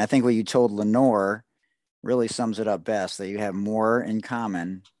some. And I think what you told Lenore really sums it up best, that you have more in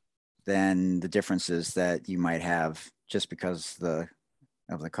common than the differences that you might have just because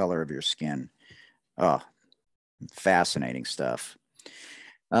of the color of your skin. Oh, fascinating stuff.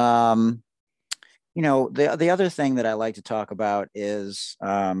 The other thing that I like to talk about is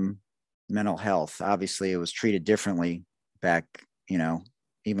mental health. Obviously, it was treated differently back,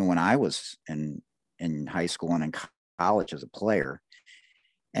 even when I was in high school and in college as a player.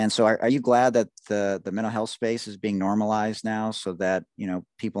 And so are you glad that the mental health space is being normalized now, so that,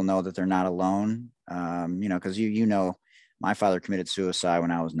 people know that they're not alone? Because my father committed suicide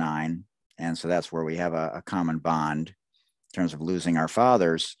when I was 9. And so that's where we have a common bond in terms of losing our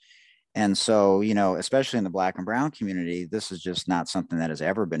fathers. And so, especially in the Black and brown community, this is just not something that has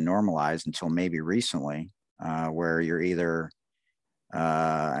ever been normalized until maybe recently, where you're either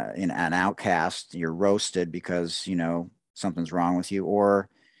an outcast, you're roasted because, something's wrong with you, or,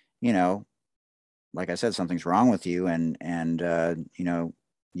 like I said, something's wrong with you and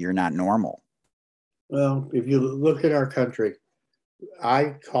you're not normal. Well, if you look at our country,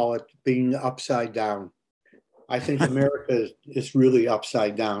 I call it being upside down. I think America is really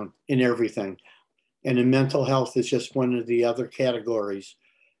upside down in everything. And in mental health is just one of the other categories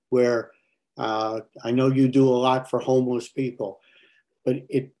where I know you do a lot for homeless people, but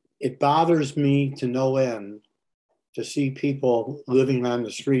it bothers me to no end to see people living on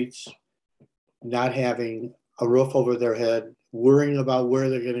the streets, not having a roof over their head, worrying about where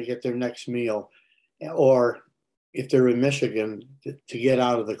they're going to get their next meal, or if they're in Michigan, to get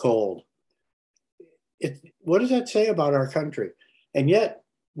out of the cold. What does that say about our country? And yet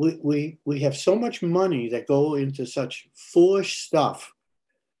we have so much money that go into such foolish stuff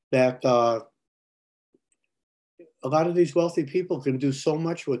that a lot of these wealthy people can do so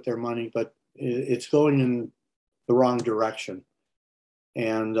much with their money, but it's going in the wrong direction.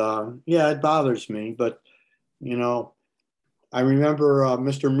 And it bothers me. But, I remember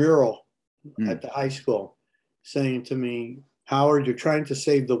Mr. Mural at the high school saying to me, Howard, you're trying to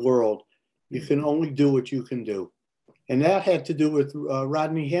save the world. You can only do what you can do. And that had to do with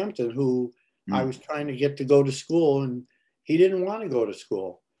Rodney Hampton, who I was trying to get to go to school, and he didn't want to go to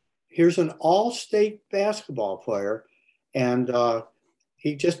school. Here's an all-state basketball player, and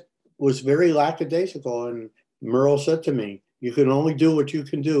he just was very lackadaisical. And Merle said to me, you can only do what you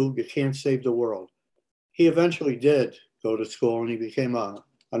can do. You can't save the world. He eventually did go to school, and he became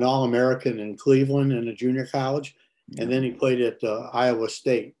an All-American in Cleveland in a junior college. And then he played at Iowa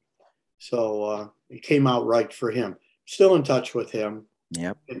State. So it came out right for him. Still in touch with him.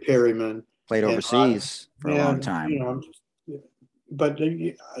 Yep. And Perryman. Played overseas for a long time. But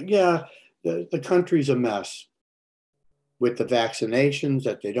the country's a mess with the vaccinations,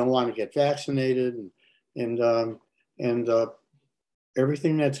 that they don't want to get vaccinated, and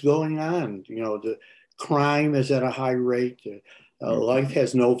everything that's going on. The crime is at a high rate. Life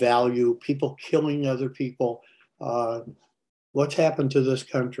has no value. People killing other people. What's happened to this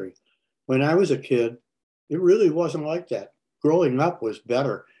country? When I was a kid, it really wasn't like that. Growing up was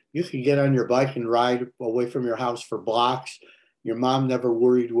better. You could get on your bike and ride away from your house for blocks Your mom never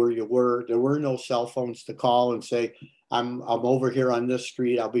worried where you were. There were no cell phones to call and say, I'm over here on this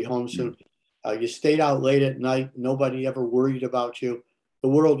street. I'll be home soon. You stayed out late at night. Nobody ever worried about you. The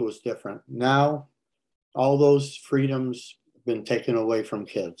world was different. Now, all those freedoms have been taken away from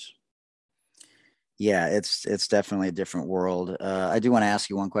kids. Yeah, it's definitely a different world. I do want to ask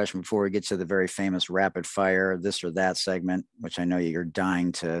you one question before we get to the very famous rapid fire this or that segment, which I know you're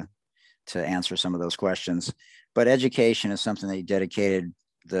dying to answer some of those questions. But education is something that you dedicated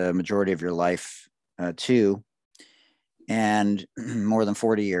the majority of your life to, and more than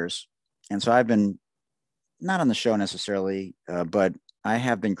 40 years. And so I've been not on the show necessarily, but I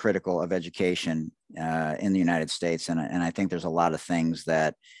have been critical of education in the United States. And I think there's a lot of things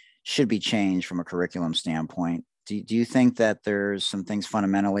that should be changed from a curriculum standpoint. Do you think that there's some things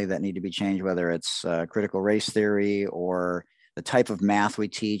fundamentally that need to be changed, whether it's critical race theory or the type of math we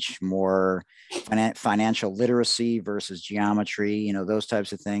teach, more financial literacy versus geometry, you know, those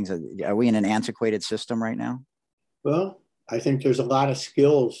types of things? Are we in an antiquated system right now? Well, I think there's a lot of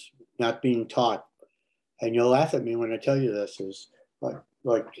skills not being taught. And you'll laugh at me when I tell you this, is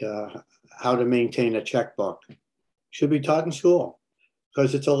like how to maintain a checkbook. Should be taught in school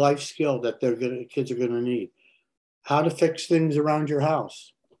because it's a life skill that kids are going to need. How to fix things around your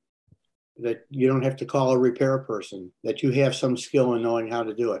house, that you don't have to call a repair person, that you have some skill in knowing how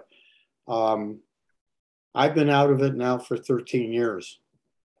to do it. I've been out of it now for 13 years.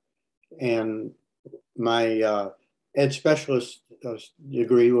 And my ed specialist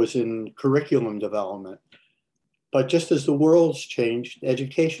degree was in curriculum development. But just as the world's changed,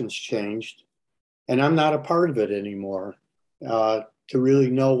 education's changed, and I'm not a part of it anymore to really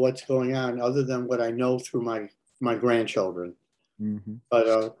know what's going on other than what I know through my grandchildren. Mm-hmm.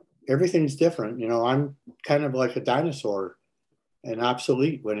 But everything's different. You know, I'm kind of like a dinosaur and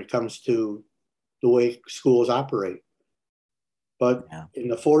obsolete when it comes to the way schools operate. But in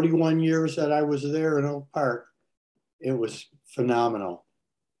the 41 years that I was there in Oak Park, it was phenomenal.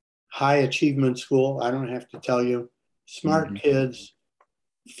 High achievement school, I don't have to tell you. Smart kids,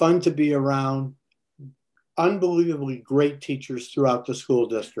 fun to be around, unbelievably great teachers throughout the school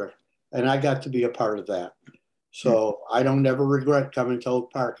district. And I got to be a part of that. So I don't ever regret coming to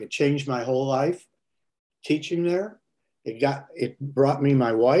Oak Park. It changed my whole life teaching there. It brought me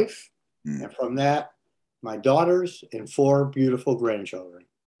my wife, and from that, my daughters and 4 beautiful grandchildren.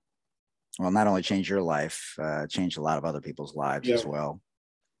 Well, not only changed your life, changed a lot of other people's lives as well.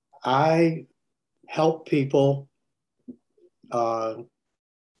 I help people to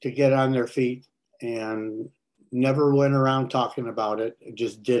get on their feet and never went around talking about it.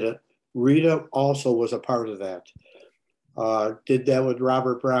 Just did it. Rita also was a part of that. Did that with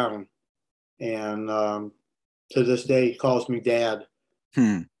Robert Brown. And to this day, he calls me Dad.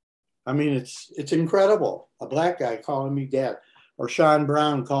 I mean, it's incredible. A black guy calling me Dad. Or Sean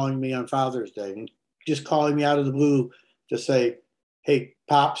Brown calling me on Father's Day and just calling me out of the blue to say, hey,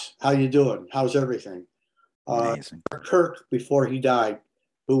 Pops, how you doing? How's everything? Amazing. Kirk, before he died,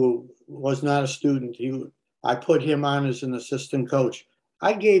 who was not a student, I put him on as an assistant coach.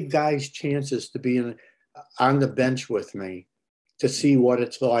 I gave guys chances to be on the bench with me to see what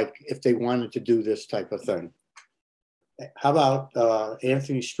it's like if they wanted to do this type of thing. How about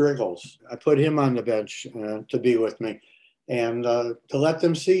Anthony Striggles? I put him on the bench to be with me and to let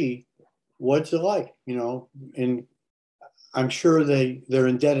them see what's it like, you know, and I'm sure they're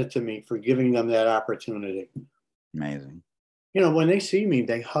indebted to me for giving them that opportunity. Amazing. You know, when they see me,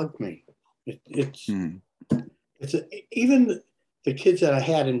 they hug me. Even the kids that I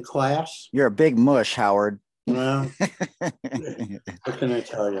had in class. You're a big mush, Howard. Well, what can I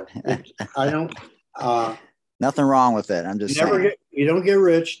tell you? I don't. Nothing wrong with it. I'm just saying. You don't get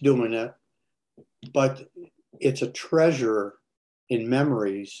rich doing it, but it's a treasure in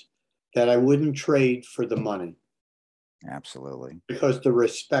memories that I wouldn't trade for the money. Absolutely. Because the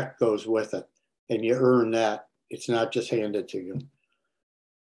respect goes with it, and you earn that. It's not just handed to you.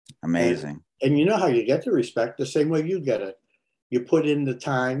 Amazing. And you know how you get the respect? The same way you get it. You put in the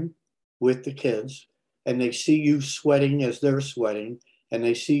time with the kids, and they see you sweating as they're sweating, and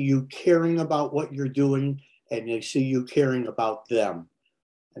they see you caring about what you're doing, and they see you caring about them.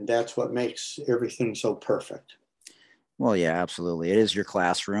 And that's what makes everything so perfect. Well, yeah, absolutely. It is your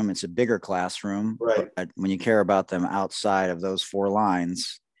classroom. It's a bigger classroom. Right. But when you care about them outside of those 4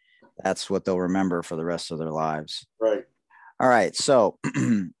 lines, that's what they'll remember for the rest of their lives. Right. All right. So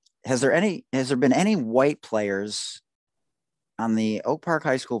has there been any white players on the Oak Park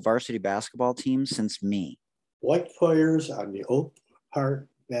High School varsity basketball team since me? White players on the Oak Park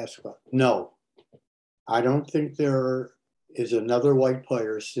basketball? No. I don't think there is another white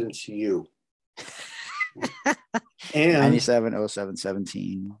player since you. And 97, 07,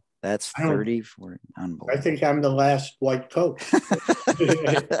 17. That's 30, 40. Unbelievable. I think I'm the last white coach.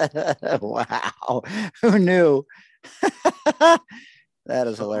 Wow. Who knew? That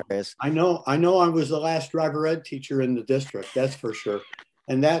is hilarious. I know I was the last driver ed teacher in the district, that's for sure.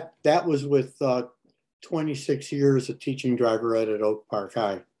 And that was with 26 years of teaching driver ed at Oak Park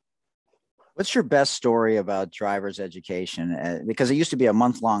High. What's your best story about driver's education? Because it used to be a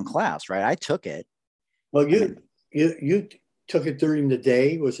month-long class, right? I took it. Well, you took it during the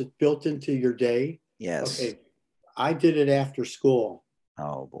day. Was it built into your day? Yes. Okay. I did it after school.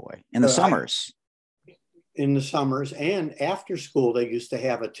 Oh boy. In the summers. In the summers and after school, they used to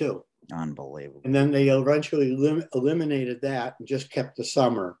have it too. Unbelievable. And then they eventually eliminated that and just kept the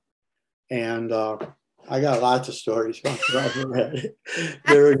summer. And I got lots of stories about driver ed.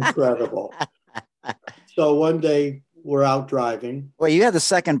 They're incredible. So one day we're out driving. Well, you had the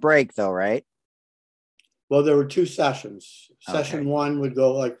second break though, right? Well, there were 2 sessions. Okay. Session 1 would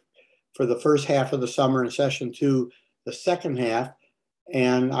go like for the first half of the summer, and session 2, the second half.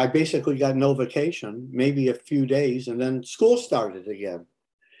 And I basically got no vacation, maybe a few days, and then school started again.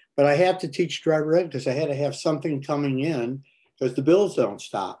 But I had to teach driver ed because I had to have something coming in because the bills don't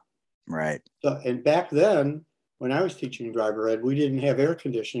stop. Right. So, and back then, when I was teaching driver ed, we didn't have air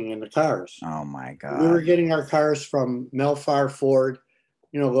conditioning in the cars. Oh my God. We were getting our cars from Melfar Ford,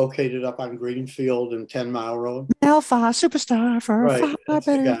 located up on Greenfield and 10 Mile Road. Melfar Superstar for a far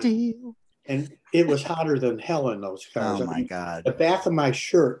better deal. And it was hotter than hell in those cars. Oh my God. The back of my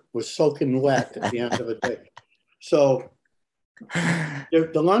shirt was soaking wet at the end of the day. So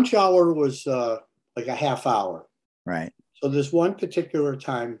the lunch hour was like a half hour. Right. So this one particular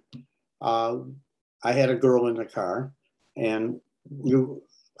time, I had a girl in the car, and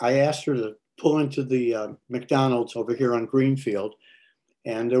I asked her to pull into the McDonald's over here on Greenfield.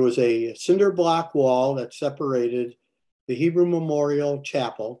 And there was a cinder block wall that separated the Hebrew Memorial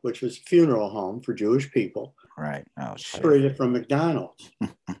Chapel, which was a funeral home for Jewish people. Right. Oh, shit. Separated from McDonald's.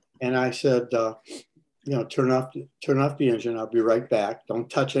 And I said, turn off the engine. I'll be right back. Don't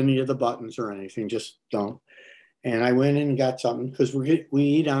touch any of the buttons or anything. Just don't. And I went in and got something because we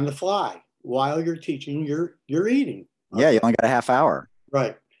eat on the fly. While you're teaching, you're eating. Okay? Yeah, you only got a half hour.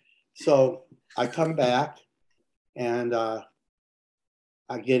 Right. So I come back and I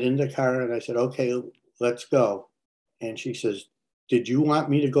get in the car and I said, okay, let's go. And she says, did you want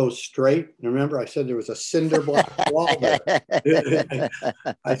me to go straight? And remember, I said there was a cinder block wall there.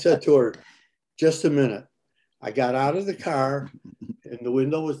 I said to her, just a minute. I got out of the car and the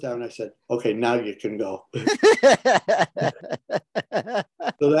window was down. I said, okay, now you can go. So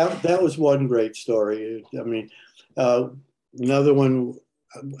that was one great story. I mean, another one,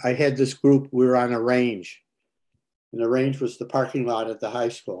 I had this group, we were on a range. And the range was the parking lot at the high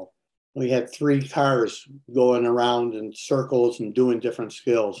school. We had 3 cars going around in circles and doing different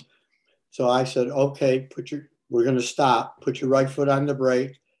skills. So I said, okay, we're going to stop, put your right foot on the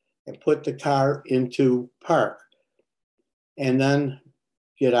brake and put the car into park and then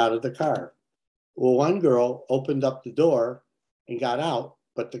get out of the car. Well, one girl opened up the door and got out,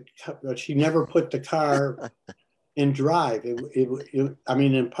 but she never put the car in drive.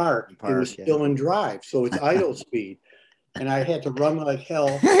 In park. It was still in drive. So it's idle speed. And I had to run like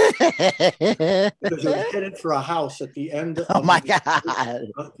hell because it was headed for a house at the end. God!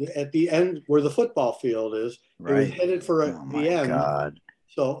 At the end where the football field is, right. It was headed for the end. God!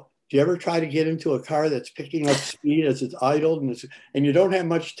 So, do you ever try to get into a car that's picking up speed as it's idled and you don't have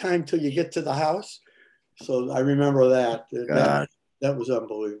much time till you get to the house? So I remember that. That was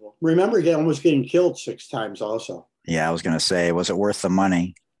unbelievable. Remember, almost getting killed 6 times also. Yeah, I was going to say, was it worth the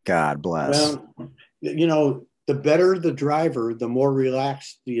money? God bless. Well, the better the driver, the more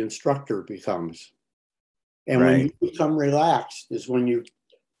relaxed the instructor becomes. And when you become relaxed is when you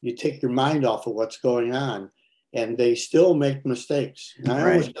take your mind off of what's going on, and they still make mistakes. And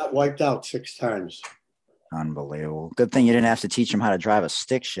I almost got wiped out 6 times. Unbelievable. Good thing you didn't have to teach them how to drive a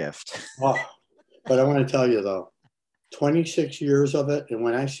stick shift. Oh, but I want to tell you though, 26 years of it. And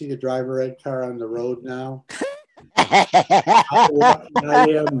when I see a driver ed car on the road now, how lucky I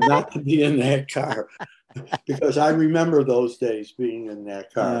am not to be in that car. Because I remember those days being in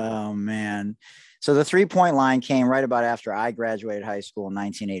that car. Oh, man. So the 3-point line came right about after I graduated high school in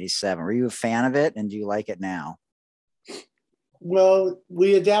 1987. Were you a fan of it, and do you like it now? Well,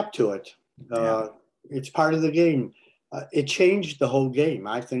 we adapt to it. It's part of the game. It changed the whole game,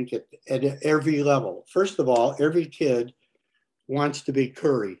 I think, at every level. First of all, every kid wants to be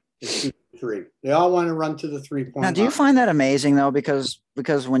Curry. They all want to run to the 3-point line. Now, do you find that amazing, though? Because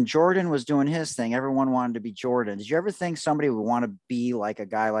when Jordan was doing his thing, everyone wanted to be Jordan. Did you ever think somebody would want to be like a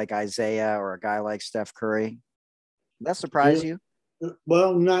guy like Isaiah or a guy like Steph Curry? that surprise you?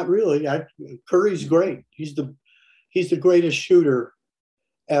 Well, not really. Curry's great. He's the greatest shooter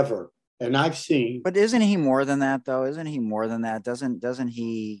ever, and I've seen. But isn't he more than that, though? Isn't he more than that? Doesn't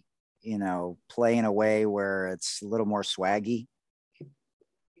he, play in a way where it's a little more swaggy?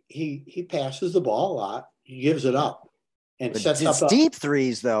 He passes the ball a lot. He gives it up and But sets it's up deep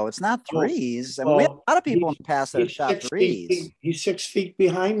threes, though. It's not threes. I mean, we have a lot of people in the past that have shot threes. He's 6 feet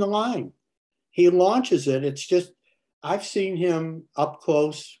behind the line. He launches it. It's just I've seen him up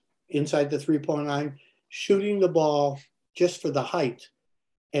close inside the 3-point line shooting the ball just for the height,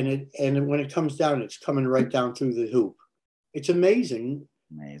 and when it comes down, it's coming right down through the hoop. It's amazing.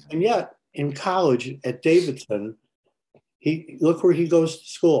 And yet in college at Davidson, look where he goes to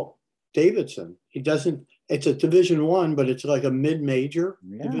school. Davidson. It's a Division I, but it's like a mid-major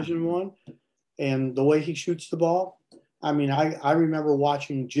Division I. And the way he shoots the ball, I mean, I remember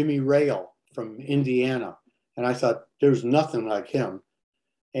watching Jimmy Rail from Indiana, and I thought there's nothing like him.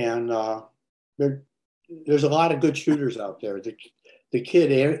 And there's a lot of good shooters out there. The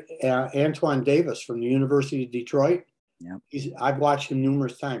kid Antoine Davis from the University of Detroit. Yeah, I've watched him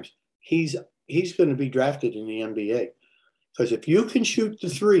numerous times. He's going to be drafted in the NBA because if you can shoot the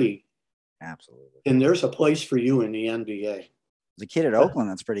three, absolutely, then there's a place for you in the NBA. The kid at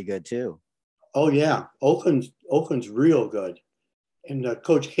Oakland that's pretty good too. Oh yeah, Oakland's real good, and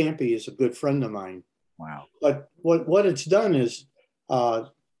Coach Campy is a good friend of mine. Wow. But what it's done is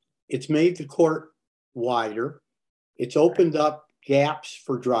it's made the court wider. It's opened up gaps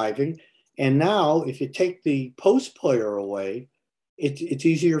for driving. And now if you take the post player away, it's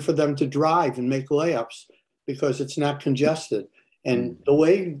easier for them to drive and make layups because it's not congested. And the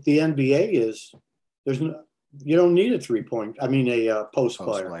way the NBA is, you don't need a post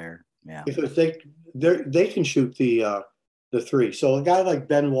player. Yeah. Because they can shoot the three. So a guy like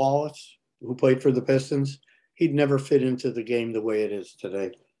Ben Wallace, who played for the Pistons, he'd never fit into the game the way it is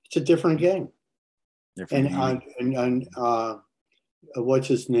today. It's a different game. And what's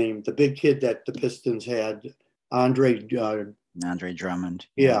his name? The big kid that the Pistons had, Andre Drummond.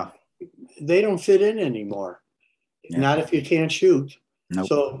 Yeah. They don't fit in anymore. Yeah. Not if you can't shoot. Nope.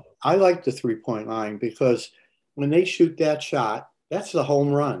 So I like the 3-point line because when they shoot that shot, that's the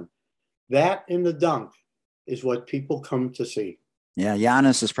home run. That and the dunk is what people come to see. Yeah,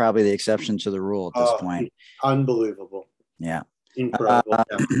 Giannis is probably the exception to the rule at this point. Unbelievable. Yeah. Incredible.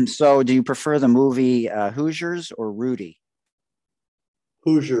 So do you prefer the movie Hoosiers or Rudy?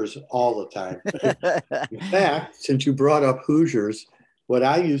 Hoosiers all the time. In fact, since you brought up Hoosiers, what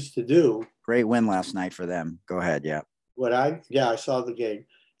I used to do. Great win last night for them. Go ahead. Yeah. I saw the game.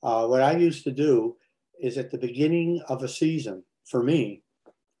 What I used to do is at the beginning of a season, for me,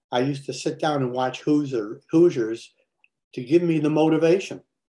 I used to sit down and watch Hoosiers to give me the motivation.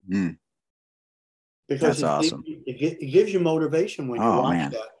 Because that's awesome. It gives you motivation when you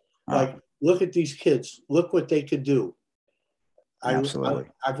watch that. Like, look at these kids. Look what they could do. Absolutely.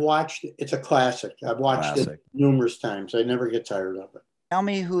 I've watched it. It's a classic. I've watched it numerous times. I never get tired of it. Tell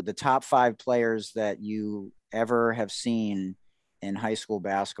me who the top 5 players that you ever have seen in high school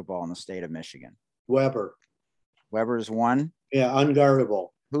basketball in the state of Michigan. Weber. Weber's 1? Yeah, unguardable.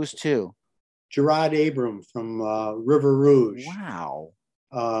 Who's 2? Gerard Abram from River Rouge. Wow.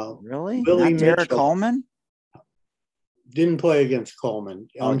 Really? Willie Not Derek Mitchell. Coleman? Didn't play against Coleman.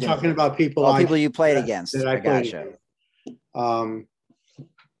 I'm talking about people. People you played against. I gotcha.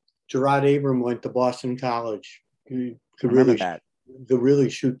 Gerard Abram went to Boston College. He could really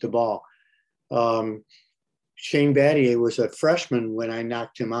shoot the ball. Shane Battier was a freshman when I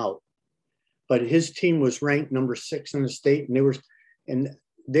knocked him out, but his team was ranked number 6 in the state, and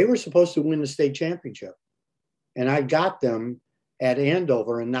they were supposed to win the state championship, and I got them at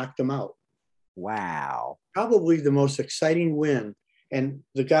Andover and knocked them out. Wow. Probably the most exciting win. And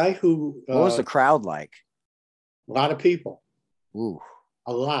the guy who... what was the crowd like? A lot of people. Ooh.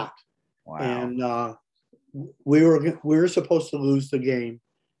 A lot. Wow. And we were supposed to lose the game,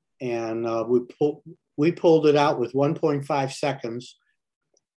 and we pulled it out with 1.5 seconds.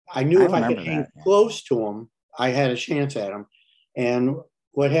 I knew if I could hang close to him, I had a chance at him. And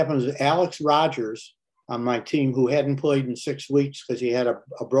what happened is Alex Rogers on my team, who hadn't played in 6 weeks because he had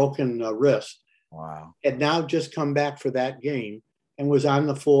a broken wrist, had now just come back for that game and was on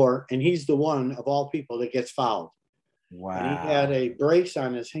the floor. And he's the one of all people that gets fouled. Wow. And he had a brace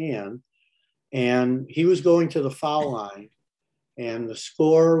on his hand, and he was going to the foul line. And the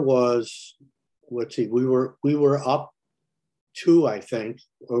score was, we were up 2, I think,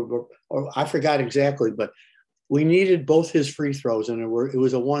 or I forgot exactly, but we needed both his free throws, and it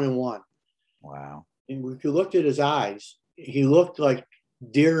was a 1-and-1. Wow. And if you looked at his eyes, he looked like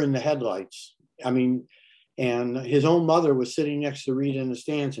deer in the headlights. I mean, And his own mother was sitting next to Reed in the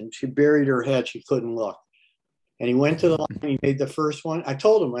stands, and she buried her head. She couldn't look. And he went to the line. He made the first one. I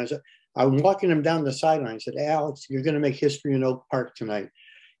told him, I'm walking him down the sideline. I said, Alex, you're going to make history in Oak Park tonight.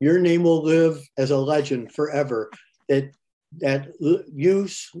 Your name will live as a legend forever. That you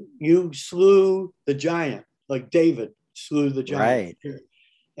slew the giant, like David slew the giant. Right.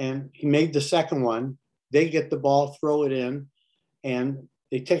 And he made the second one. They get the ball, throw it in, and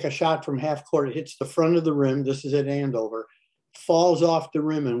they take a shot from half court. It hits the front of the rim. This is at Andover. Falls off the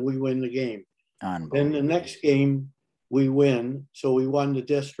rim, and we win the game. Then the next game, we win. So we won the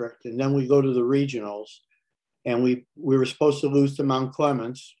district. And then we go to the regionals. And we were supposed to lose to Mount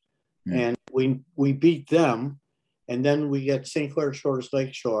Clemens. And we beat them. And then we get St. Clair Shores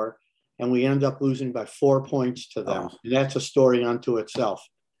Lakeshore. And we end up losing by 4 points to them. Oh. And that's a story unto itself.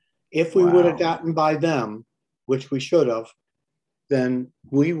 If we would have gotten by them, which we should have, then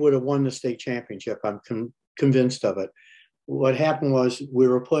we would have won the state championship. I'm convinced of it. What happened was we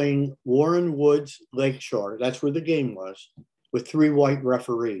were playing Warren Woods Lakeshore. That's where the game was, with 3 white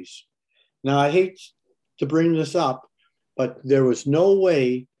referees. Now, I hate to bring this up, but there was no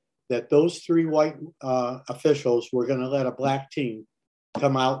way that those 3 white officials were going to let a black team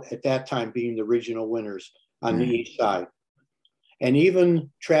come out at that time being the regional winners on the east side. And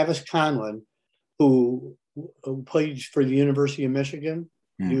even Travis Conlon, who played for the University of Michigan,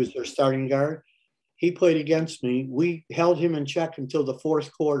 he was their starting guard. He played against me. We held him in check until the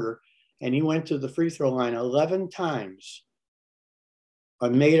 4th quarter, and he went to the free throw line 11 times. I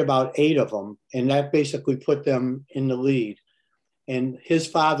made about 8 of them, and that basically put them in the lead. And his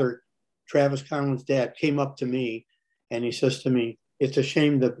father, Travis Conlon's dad, came up to me, and he says to me, it's a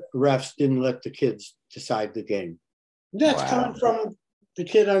shame the refs didn't let the kids decide the game. That's coming from the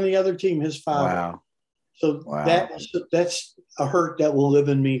kid on the other team, his father. Wow. So that's a hurt that will live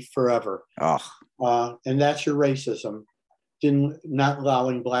in me forever. And that's your racism, not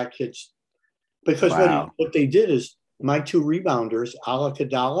allowing black kids. Because what they did is my 2 rebounders, Ala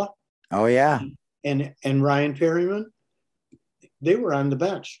Kadala. Oh, yeah. And Ryan Perryman, they were on the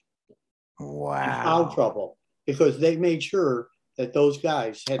bench. Wow. In foul trouble because they made sure that those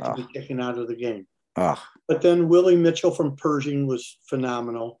guys had to be taken out of the game. But then Willie Mitchell from Pershing was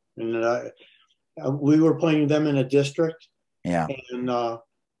phenomenal. And we were playing them in a district. Yeah. And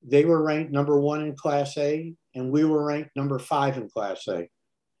they were ranked number 1 in Class A, and we were ranked number 5 in Class A.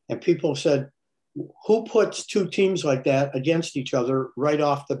 And people said, who puts 2 teams like that against each other right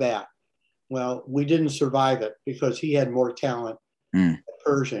off the bat? Well, we didn't survive it because he had more talent at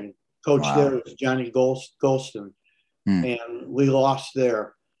Pershing. Coach there was Johnny Golston, and we lost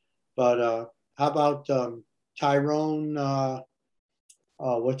there. But how about Tyrone,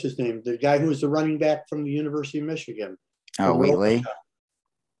 what's his name? The guy who was the running back from the University of Michigan. Wheatley.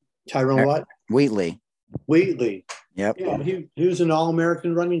 Tyrone what? Wheatley. Yep. Yeah, he was an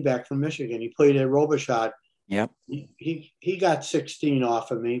All-American running back from Michigan. He played at Robichaud. Yep. He got 16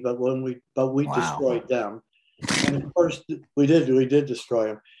 off of me, but we destroyed them. And of course we did destroy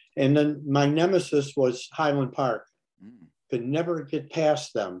them. And then my nemesis was Highland Park. Could never get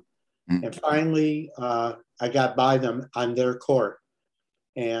past them. And finally I got by them on their court.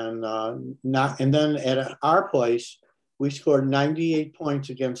 And then at our place, we scored 98 points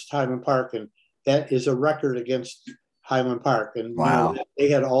against Highland Park, and that is a record against Highland Park. And they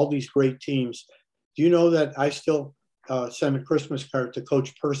had all these great teams. Do you know that I still send a Christmas card to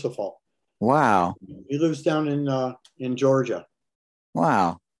Coach Percival? Wow. He lives down in Georgia.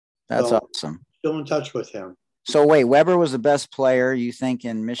 Wow. That's awesome. Still in touch with him. So wait, Weber was the best player, you think,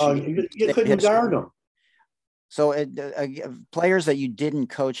 in Michigan? You couldn't guard him. So players that you didn't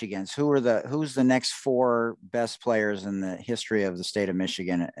coach against, who's the next 4 best players in the history of the state of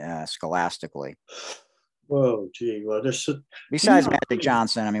Michigan scholastically? Whoa, gee. Well, besides Magic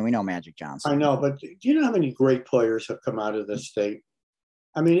Johnson. I mean, we know Magic Johnson. I know, but do you know how many great players have come out of this state?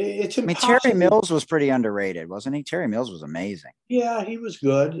 I mean, it's impossible. Terry Mills was pretty underrated, wasn't he? Terry Mills was amazing. Yeah, he was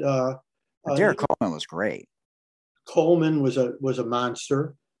good. Derek Coleman was great. Coleman was a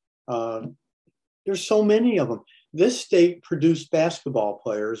monster. There's so many of them. This state produced basketball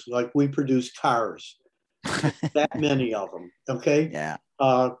players like we produce cars. That many of them. Okay. Yeah.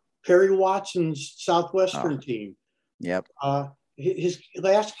 Perry Watson's Southwestern team. Yep. His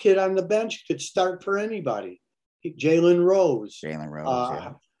last kid on the bench could start for anybody. Jalen Rose.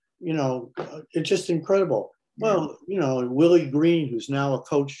 Yeah. You know, it's just incredible. Yeah. Well, you know, Willie Green, who's now a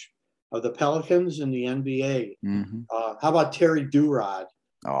coach of the Pelicans in the NBA. How about Terry Durod?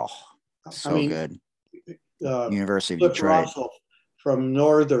 Oh, so good. University of Cliff Detroit. Russell from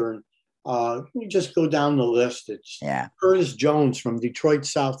Northern. You just go down the list. It's Curtis Jones from Detroit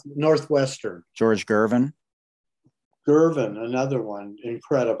Northwestern. George Gervin. Gervin, another one,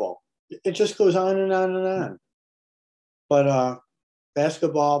 incredible. It just goes on and on and on. But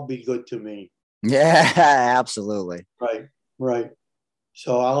basketball be good to me. Yeah, absolutely. Right, right.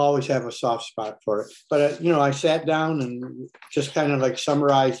 So I'll always have a soft spot for it. But I sat down and just kind of like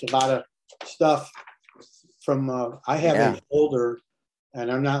summarized a lot of stuff from. I have a folder,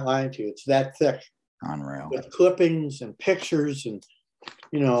 and I'm not lying to you. It's that thick, unreal, with clippings and pictures, and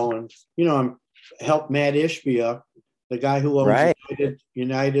I'm helped Matt Ishbia, the guy who owns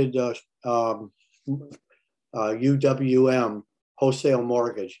United UWM Wholesale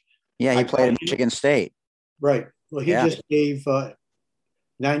Mortgage. Yeah, he played at Michigan State. Right. Well, he just gave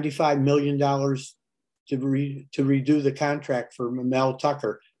 $95 million to redo the contract for Mel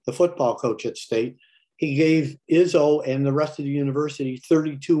Tucker, the football coach at State. He gave Izzo and the rest of the university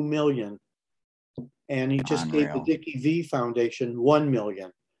 $32 million. And he just gave the Dickie V Foundation $1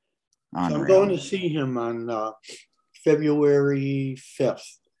 million. So I'm going to see him on February 5th.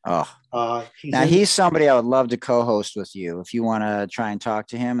 Oh, he's somebody I would love to co-host with you if you want to try and talk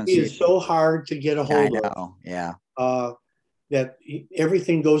to him. And he is so hard to get a hold of. I know, yeah. That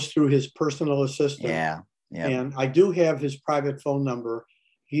everything goes through his personal assistant. Yeah. And I do have his private phone number.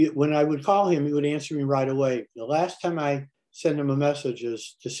 When I would call him, he would answer me right away. The last time I sent him a message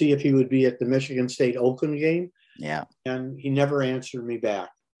is to see if he would be at the Michigan State Oakland game. Yeah. And he never answered me back.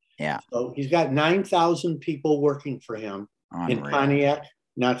 Yeah. So he's got 9,000 people working for him in Pontiac,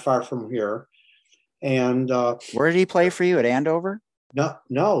 not far from here. And where did he play for you, at Andover?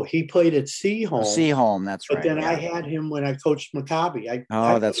 No, he played at Seaholm. Seaholm, that's right. But then I had him when I coached Maccabi.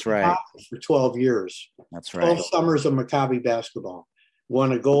 That's right. For 12 years. That's right. 12 summers of Maccabi basketball.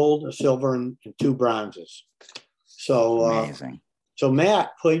 Won a gold, a silver, and 2 bronzes. So amazing. So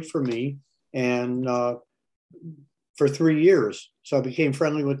Matt played for me and for 3 years. So I became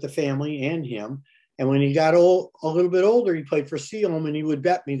friendly with the family and him. And when he got a little bit older, he played for Seaholm, and he would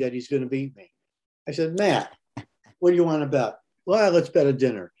bet me that he's going to beat me. I said, Matt, what do you want to bet? Well, let's bet a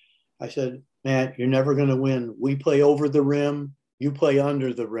dinner. I said, Matt, you're never going to win. We play over the rim. You play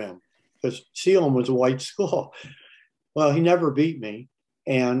under the rim. Because Seaholm was a white school. Well, he never beat me.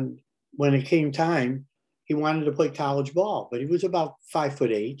 And when it came time, he wanted to play college ball, but he was about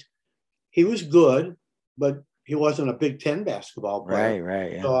 5'8". He was good, but he wasn't a Big Ten basketball player.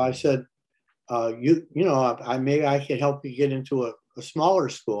 Right. Yeah. So I said, maybe I can help you get into a smaller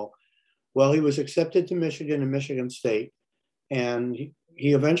school. Well, he was accepted to Michigan and Michigan State. And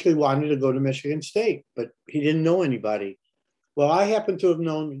he eventually wanted to go to Michigan State, but he didn't know anybody. Well, I happen to have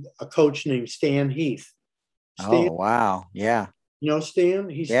known a coach named Stan Heath. Oh, wow. Yeah. You know Stan?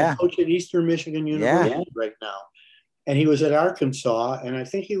 He's the coach at Eastern Michigan University right now. And he was at Arkansas, and I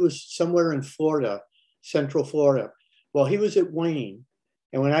think he was somewhere in Florida, Central Florida. Well, he was at Wayne.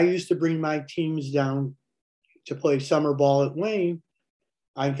 And when I used to bring my teams down to play summer ball at Wayne,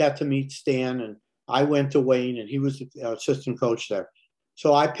 I got to meet Stan, and I went to Wayne, and he was the assistant coach there.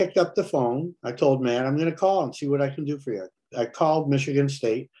 So I picked up the phone. I told Matt, I'm going to call and see what I can do for you. I called Michigan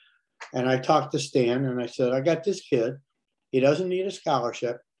State, and I talked to Stan, and I said, I got this kid. He doesn't need a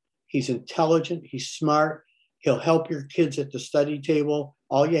scholarship. He's intelligent. He's smart. He'll help your kids at the study table.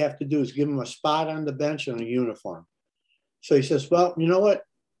 All you have to do is give him a spot on the bench and a uniform. So he says, well, you know what?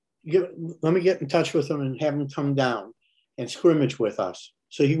 Let me get in touch with him and have him come down and scrimmage with us.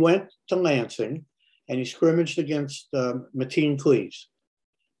 So he went to Lansing, and he scrimmaged against Mateen Cleaves.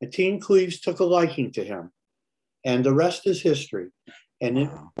 Mateen Cleaves took a liking to him, and the rest is history.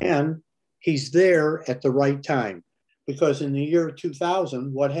 And he's there at the right time, because in the year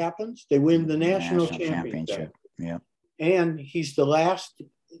 2000, what happens? They win the national championship. Yeah. And he's the last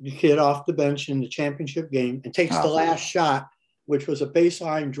kid off the bench in the championship game and takes the last shot, which was a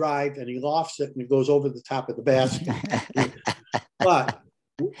baseline drive, and he lofts it and it goes over the top of the basket. But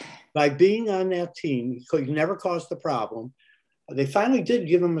by being on that team, he never caused a problem. They finally did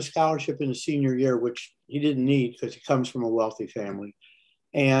give him a scholarship in his senior year, which he didn't need because he comes from a wealthy family.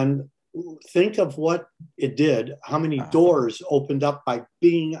 And think of what it did, how many doors opened up by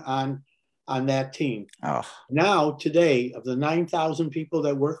being on that team. Now, today, of the 9,000 people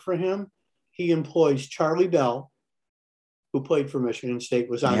that work for him, he employs Charlie Bell, who played for Michigan State,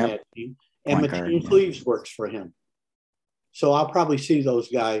 was on that team, and Mateen Cleaves works for him. So I'll probably see those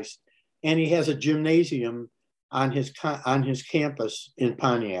guys. And he has a gymnasium on his campus in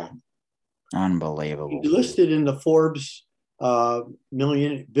Pontiac. Unbelievable. He's listed in the Forbes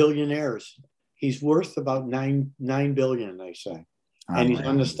billionaires. He's worth about $9 billion, they say. And he's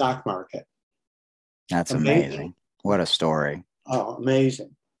on the stock market. That's amazing. What a story. Oh,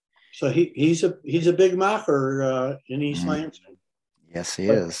 amazing. So he's a big mocker in East Lansing. Yes, he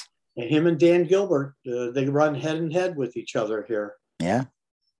is. him and Dan Gilbert, they run head and head with each other here. Yeah.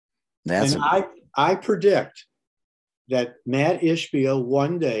 I predict that Matt Ishbia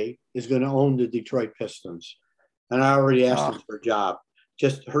one day is going to own the Detroit Pistons. And I already asked him for a job.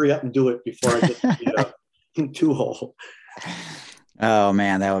 Just hurry up and do it before I get too old. Oh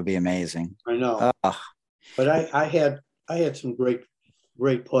man, that would be amazing. I know. But I had some great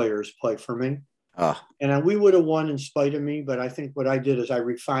players play for me. And we would have won in spite of me, but I think what I did is I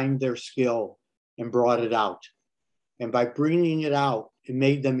refined their skill and brought it out. And by bringing it out, it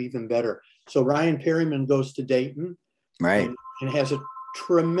made them even better. So Ryan Perryman goes to Dayton, right, and has a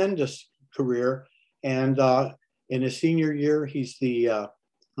tremendous career. And in his senior year, he's the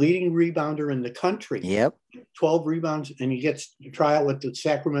leading rebounder in the country. Yep, 12 rebounds, and he gets to try out with the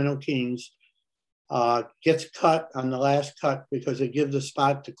Sacramento Kings. Gets cut on the last cut because they give the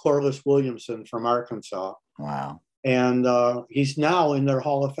spot to Corliss Williamson from Arkansas. Wow. And he's now in their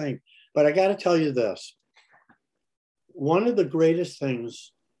Hall of Fame. But I got to tell you this. One of the greatest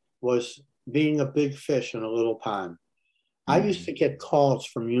things was being a big fish in a little pond. I used to get calls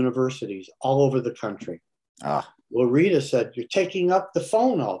from universities all over the country. Well, Rita said, you're taking up the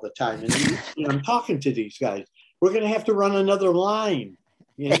phone all the time. And I'm talking to these guys. We're going to have to run another line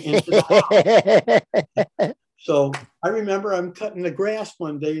into the house. So I remember I'm cutting the grass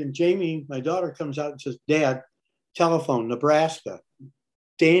one day, and Jamie, my daughter, comes out and says, Dad, telephone, Nebraska.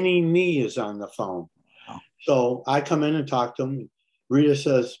 Danny Nee is on the phone. So I come in and talk to him. Rita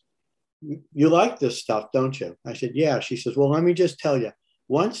says, you like this stuff, don't you? I said, yeah. She says, well, let me just tell you,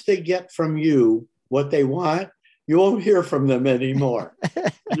 once they get from you what they want, you won't hear from them anymore.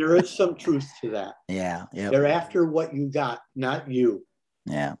 And there is some truth to that. Yeah. Yep. They're after what you got, not you.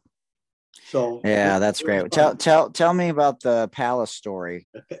 Yeah. So yeah, that's great. Tell me about the Palace story.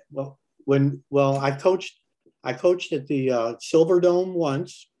 Okay. Well, I coached at the Silver Dome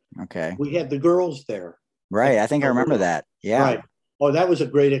once. Okay. We had the girls there. Right. I think I remember that. Yeah. Right. Oh, that was a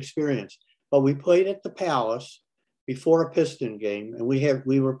great experience. But we played at the Palace before a Piston game, and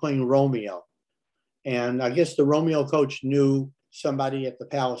we were playing Romeo. And I guess the Romeo coach knew somebody at the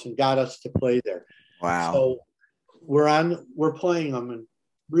Palace and got us to play there. Wow. So we're playing them, and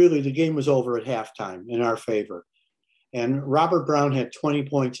really the game was over at halftime in our favor. And Robert Brown had 20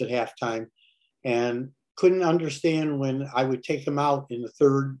 points at halftime and couldn't understand when I would take him out in the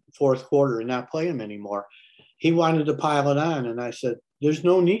third, fourth quarter and not play him anymore. He wanted to pile it on. And I said, there's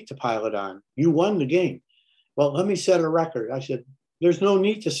no need to pile it on. You won the game. Well, let me set a record. I said, there's no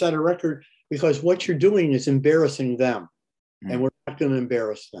need to set a record because what you're doing is embarrassing them. And we're not going to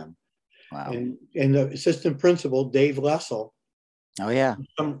embarrass them. Wow. And the assistant principal, Dave Lessel,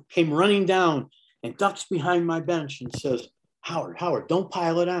 came running down and ducks behind my bench and says, Howard, don't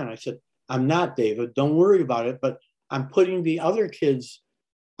pile it on. I said, I'm not, David. Don't worry about it. But I'm putting the other kids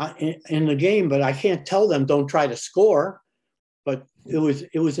in the game, but I can't tell them don't try to score. But it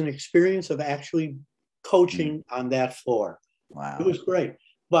was an experience of actually coaching on that floor. Wow. It was great.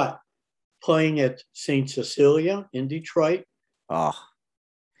 But playing at St. Cecilia in Detroit. Oh,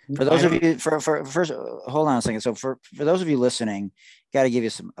 for those of you, for first, hold on a second. So for those of you listening, got to give you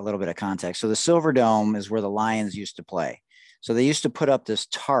a little bit of context. So the Silver Dome is where the Lions used to play. So they used to put up this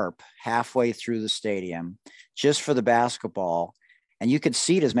tarp halfway through the stadium just for the basketball. And you could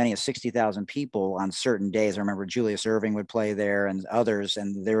seat as many as 60,000 people on certain days. I remember Julius Erving would play there and others,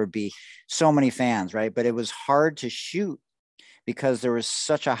 and there would be so many fans, right? But it was hard to shoot because there was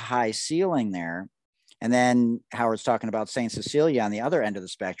such a high ceiling there. And then Howard's talking about St. Cecilia on the other end of the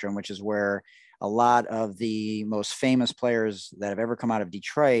spectrum, which is where a lot of the most famous players that have ever come out of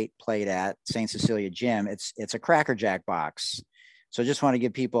Detroit played at St. Cecilia Gym. It's a Cracker Jack box. So I just want to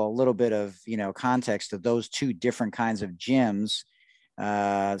give people a little bit of, context of those two different kinds of gyms.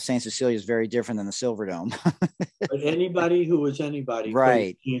 St. Cecilia is very different than the Silver Dome. But anybody who was anybody,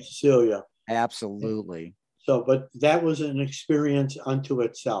 right? St. Cecilia, absolutely. So, but that was an experience unto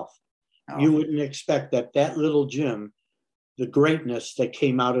itself. Oh. You wouldn't expect that little gym, the greatness that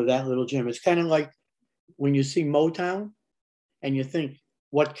came out of that little gym. It's kind of like when you see Motown, and you think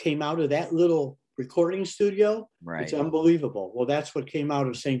what came out of that little recording studio. Right. It's unbelievable. Well, that's what came out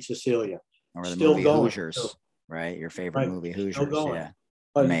of St. Cecilia. Or the Still movie going. Hoosiers. So, right, your favorite movie, Hoosiers. Yeah,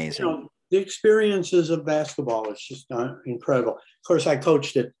 but, amazing. The experiences of basketball is just incredible. Of course, I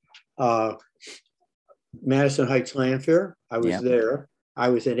coached at Madison Heights Landfair. I was there. I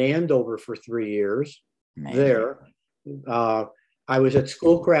was at Andover for 3 years. Amazing. There. I was at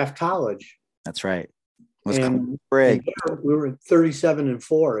Schoolcraft College. That's right. And we were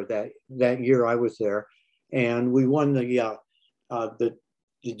 37-4 that year I was there, and we won the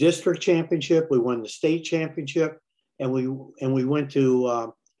district championship. We won the state championship, and we went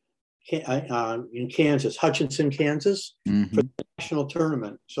to in Kansas, Hutchinson, Kansas, for the national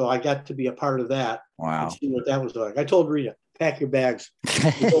tournament. So I got to be a part of that. Wow. And see what that was like. I told Rita, pack your bags.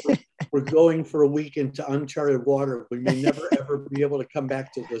 We're going for a week into uncharted water. We may never, ever be able to come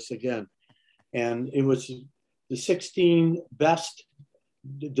back to this again. And it was the 16 best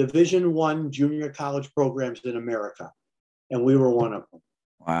Division I junior college programs in America. And we were one of them.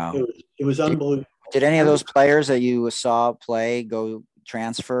 Wow. It was unbelievable. Did any of those players that you saw play go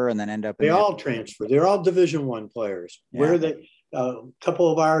transfer and then end up? They all transfer. They're all Division I players. Yeah. Where they, a couple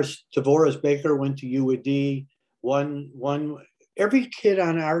of ours, Tavoris Baker went to UAD. Every kid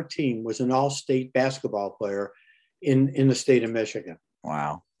on our team was an all-state basketball player in the state of Michigan.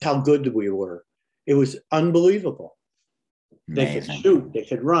 Wow. How good we were. It was unbelievable. Amazing. They could shoot, they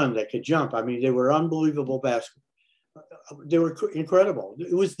could run, they could jump. I mean, they were unbelievable basketball. They were incredible.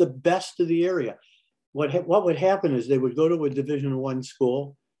 It was the best of the area. What would happen is they would go to a Division I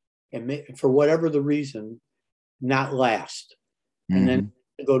school and for whatever the reason, not last. And then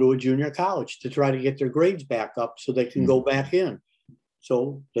go to a junior college to try to get their grades back up so they can go back in.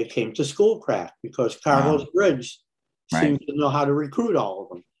 So they came to Schoolcraft because Carlos Bridge seemed to know how to recruit all of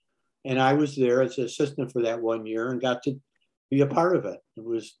them. And I was there as an assistant for that 1 year and got to be a part of it. It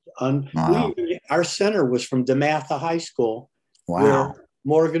was our center was from DeMatha High School. Wow. Where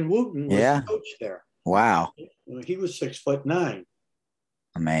Morgan Wooten was the coach there. Wow. He was 6'9".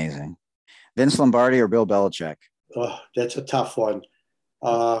 Amazing. Vince Lombardi or Bill Belichick? Oh, that's a tough one.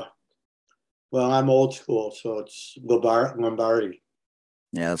 Well, I'm old school, so it's Lombardi.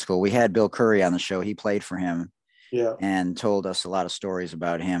 Yeah, that's cool. We had Bill Curry on the show. He played for him. Yeah. And told us a lot of stories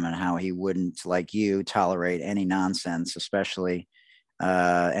about him and how he wouldn't, like you, tolerate any nonsense, especially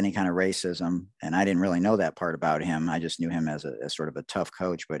any kind of racism. And I didn't really know that part about him. I just knew him as sort of a tough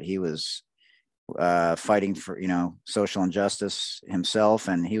coach, but he was fighting for, social injustice himself.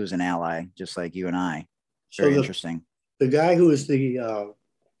 And he was an ally, just like you and I. Very interesting. The guy who was the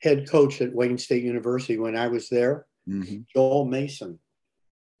head coach at Wayne State University when I was there, Joel Mason.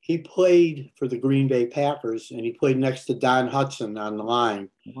 He played for the Green Bay Packers, and he played next to Don Hudson on the line.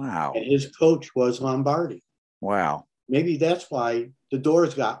 Wow. And his coach was Lombardi. Wow. Maybe that's why the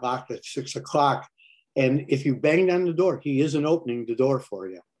doors got locked at 6 o'clock. And if you banged on the door, he isn't opening the door for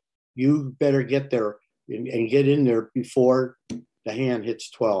you. You better get there and get in there before the hand hits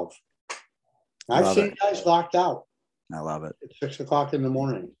 12. I've seen guys locked out. I love it. At 6 o'clock in the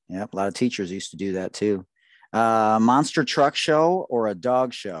morning. Yep. A lot of teachers used to do that too. Monster truck show or a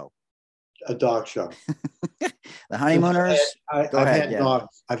dog show? A dog show. The Honeymooners. I've had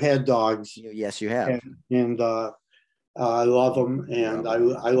dogs. I've had dogs. Yes, you have. And I love them, and I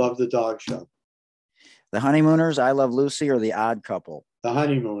love the dog show. The Honeymooners, I Love Lucy, or The Odd Couple? The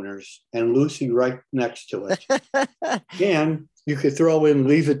Honeymooners, and Lucy right next to it. And you could throw in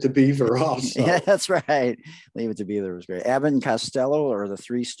Leave It to Beaver also. Yeah, that's right. Leave It to Beaver was great. Abbott and Costello or The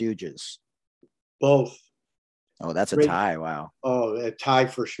Three Stooges? Both. Oh, that's a tie. Wow. Oh, a tie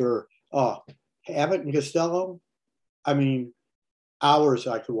for sure. Oh, Abbott and Costello. I mean, hours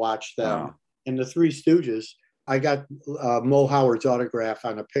I could watch them. Oh. And The Three Stooges, I got Mo Howard's autograph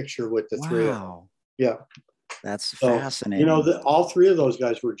on a picture with the three of them. Yeah. That's fascinating. All three of those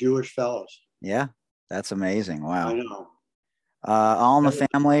guys were Jewish fellows. Yeah. That's amazing. Wow. I know. All in the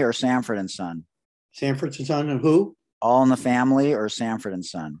Family or Sanford and Son? Sanford and Son and who? All in the Family or Sanford and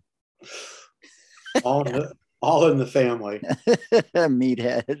Son? All in the Family.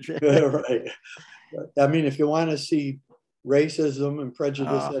 Meathead. Right. I mean, if you want to see racism and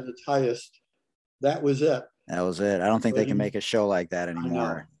prejudice at its highest, that was it. That was it. I don't think they can make a show like that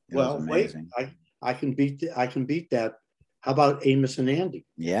anymore. Well, wait, I can beat that. How about Amos and Andy?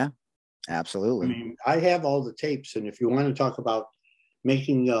 Yeah, absolutely. I mean, I have all the tapes, and if you want to talk about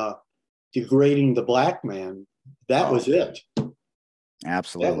degrading the black man, that was it.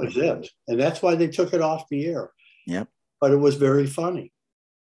 Absolutely. That was it. And that's why they took it off the air. Yep. But it was very funny.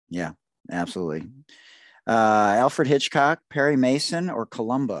 Yeah, absolutely. Alfred Hitchcock, Perry Mason, or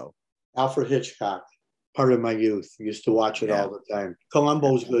Columbo? Alfred Hitchcock, part of my youth. Used to watch it all the time.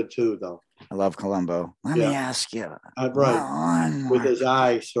 Columbo's good too, though. I love Columbo. Let me ask you. Right. With his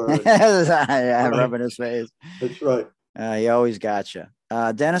eye sort of. Rubbing his face. That's right. He always got you.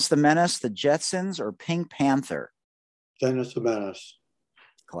 Dennis the Menace, the Jetsons, or Pink Panther? Dennis the Menace.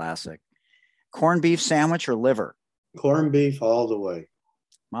 Classic. Corned beef sandwich or liver? Corned beef all the way.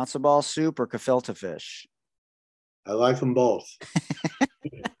 Matzo ball soup or gefilte fish? I like them both.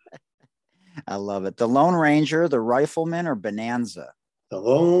 I love it. The Lone Ranger, the Rifleman, or Bonanza? The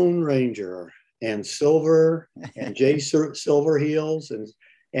Lone Ranger and Silver and Jay Silverheels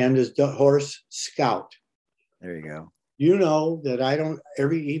and his horse Scout. There you go. You know that I don't,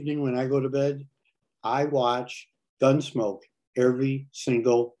 every evening when I go to bed, I watch Gunsmoke every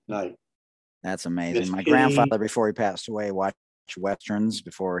single night. That's amazing. Miss My Kitty, grandfather, before he passed away, watched Westerns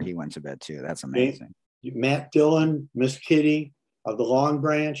before he went to bed too. That's amazing. Matt Dillon, Miss Kitty of the Long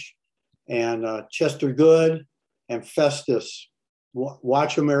Branch, and Chester Good and Festus.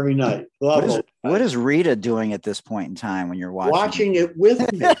 Watch them every night. What is Rita doing at this point in time when you're watching it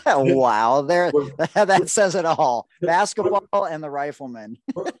with me? Wow, that says it all. Basketball and the Rifleman.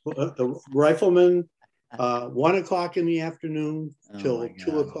 The Rifleman, 1 o'clock in the afternoon till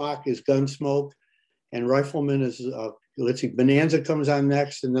 2 o'clock is Gunsmoke, and Rifleman is let's see, Bonanza comes on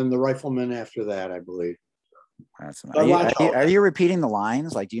next, and then the Rifleman after that, I believe. That's are you repeating the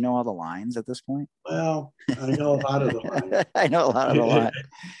lines? Like, do you know all the lines at this point? Well, I know a lot of the lines. I know a lot of the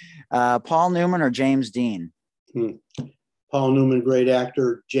lines. Paul Newman or James Dean? Paul Newman, great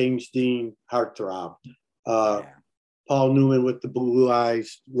actor. James Dean, heartthrob. Paul Newman with the blue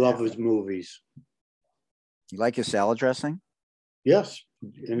eyes, love his movies. You like his salad dressing? Yes,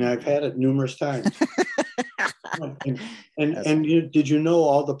 and I've had it numerous times. and did you know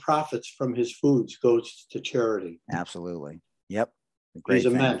all the profits from his foods goes to charity? Absolutely. Yep. He's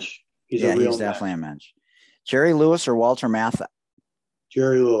a mensch. He's definitely a mensch. Jerry Lewis or Walter Matthau?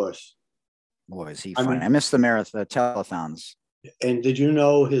 Jerry Lewis. Boy, is he funny. I miss the telethons. And did you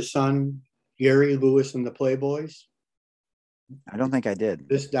know his son, Gary Lewis and the Playboys? I don't think I did.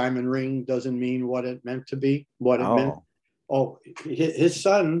 This diamond ring doesn't mean what it meant to be, what it meant. Oh, his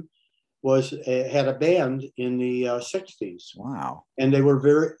son had a band in the 60s. Wow. And they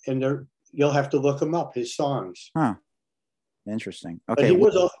were you'll have to look them up, his songs. Huh. Interesting. Okay.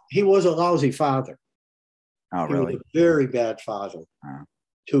 But he was a lousy father. Oh, really? He was a very bad father.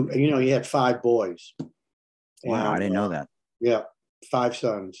 He had 5 boys. Wow, and, I didn't know that. Yeah, 5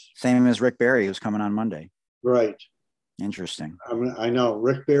 sons. Same as Rick Barry, who's coming on Monday. Right. Interesting. I know.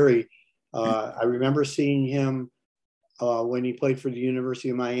 Rick Barry, I remember seeing him when he played for the University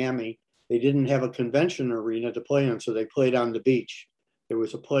of Miami. They didn't have a convention arena to play in, so they played on the beach. There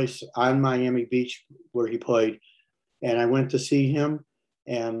was a place on Miami Beach where he played, and I went to see him,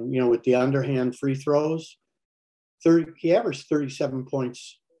 and, with the underhand free throws, he averaged 37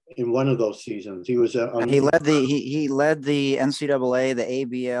 points in one of those seasons. He was he led the NCAA, the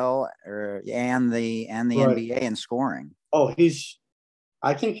ABL, and the NBA in scoring. Oh,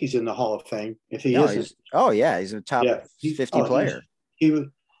 I think he's in the Hall of Fame. If he isn't, he's a top 50 player.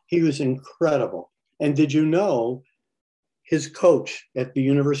 He was incredible. And did you know his coach at the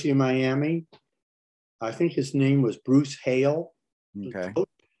University of Miami? I think his name was Bruce Hale. Okay.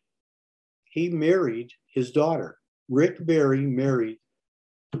 He married his daughter. Rick Barry married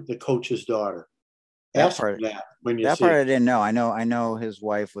the coach's daughter. That part I didn't know. I know his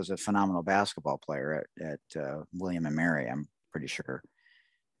wife was a phenomenal basketball player at William and Mary. I'm pretty sure.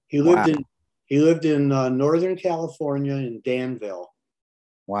 He lived in Northern California in Danville.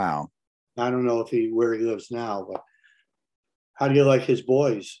 Wow. I don't know where he lives now, but how do you like his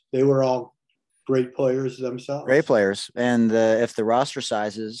boys? They were all great players themselves. Great players. And if the roster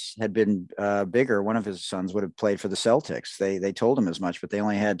sizes had been bigger, one of his sons would have played for the Celtics. They told him as much, but they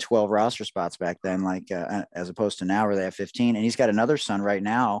only had 12 roster spots back then, as opposed to now where they have 15. And he's got another son right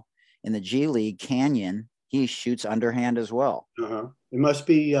now in the G League, Canyon. He shoots underhand as well. Uh-huh. It must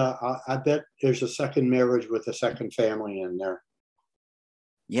be, I bet there's a second marriage with a second family in there.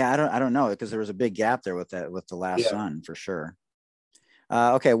 Yeah, I don't know, because there was a big gap there with the last son for sure.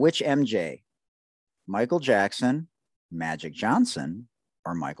 Okay, which MJ? Michael Jackson, Magic Johnson,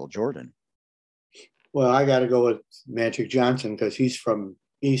 or Michael Jordan? Well, I got to go with Magic Johnson because he's from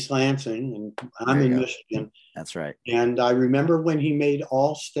East Lansing and I'm in Michigan. That's right. And I remember when he made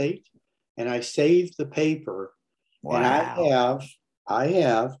All-State, and I saved the paper. Wow. And I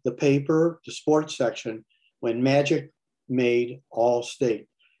have the paper, the sports section, when Magic made All-State.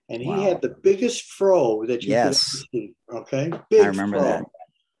 And he had the biggest fro that you could ever see. Okay, I remember that.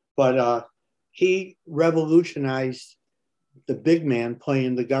 But he revolutionized the big man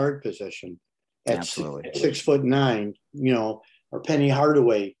playing the guard position at 6'9", or Penny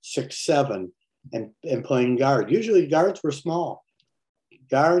Hardaway 6'7", and playing guard. Usually guards were small.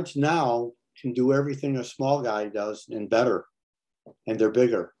 Guards now can do everything a small guy does and better, and they're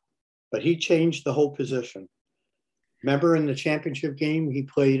bigger. But he changed the whole position. Remember in the championship game, he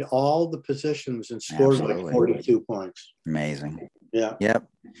played all the positions and scored like 42 points. Amazing. Yeah. Yep.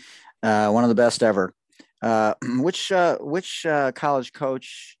 One of the best ever. Which college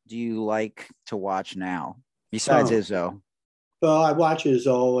coach do you like to watch now besides Izzo? Well, I watch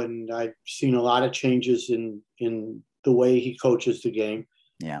Izzo, and I've seen a lot of changes in the way he coaches the game.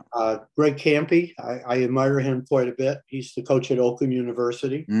 Yeah. Greg Campy, I admire him quite a bit. He's the coach at Oakland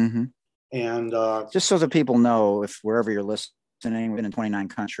University. Mm-hmm. And just so that people know, if wherever you're listening, we've been in 29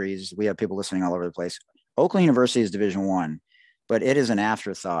 countries, we have people listening all over the place. Oakland University is Division I, but it is an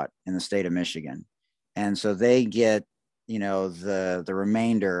afterthought in the state of Michigan. And so they get, the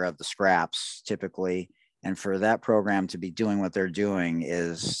remainder of the scraps typically. And for that program to be doing what they're doing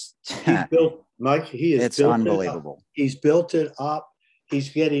is it's unbelievable. He's built it up. He's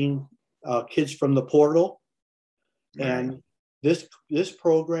getting kids from the portal. Right. And this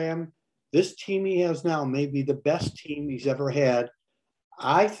program, this team he has now may be the best team he's ever had.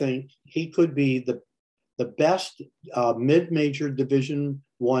 I think he could be the best mid-major Division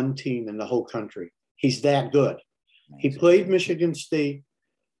I team in the whole country. He's that good. Amazing. He played Michigan State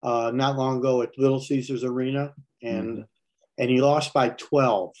not long ago at Little Caesars Arena, and he lost by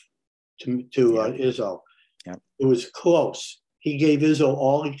 12 to Izzo. Yep. It was close. He gave Izzo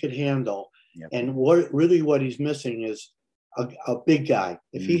all he could handle. Yep. And what he's missing is a big guy.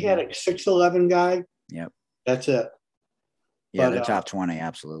 If he had a 6'11" guy, that's it. Yeah, they're top 20,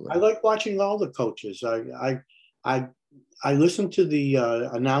 absolutely. I like watching all the coaches. I listen to the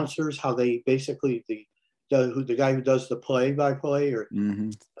announcers, how they basically the guy who does the play-by-play or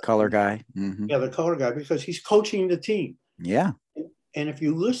color guy. Yeah, the color guy, because he's coaching the team. Yeah. And if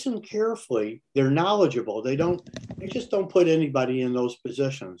you listen carefully, they're knowledgeable. They just don't put anybody in those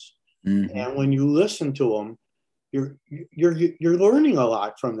positions. And when you listen to them, you're learning a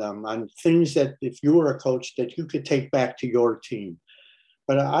lot from them on things that if you were a coach that you could take back to your team.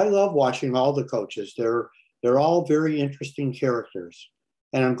 But I love watching all the coaches. They're all very interesting characters.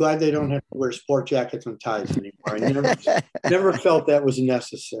 And I'm glad they don't have to wear sport jackets and ties anymore. I never felt that was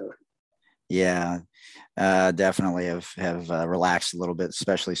necessary. Yeah, definitely have relaxed a little bit,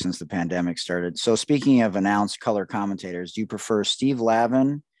 especially since the pandemic started. So speaking of announced color commentators, do you prefer Steve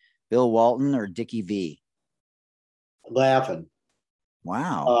Lavin, Bill Walton, or Dickie V? Lavin.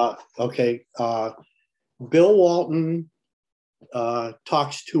 Wow. Okay. Bill Walton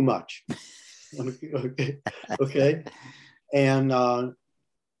talks too much. Okay. And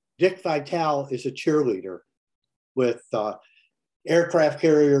Dick Vitale is a cheerleader with aircraft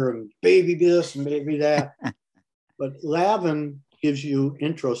carrier and baby this and baby that. But Lavin gives you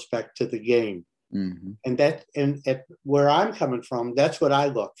introspect to the game. And at where I'm coming from, that's what I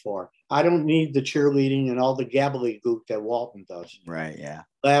look for. I don't need the cheerleading and all the gobbledygook that Walton does. Right. Yeah.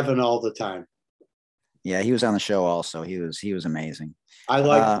 Lavin all the time. Yeah, he was on the show also. He was amazing. I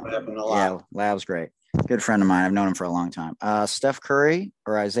like Lavin a lot. Yeah, Lav's great. Good friend of mine. I've known him for a long time. Steph Curry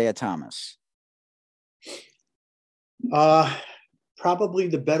or Isaiah Thomas? Probably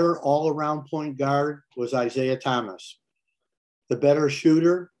the better all-around point guard was Isaiah Thomas. The better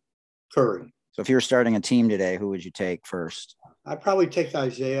shooter, Curry. So if you were starting a team today, who would you take first? I'd probably take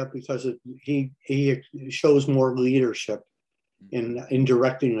Isaiah because he shows more leadership in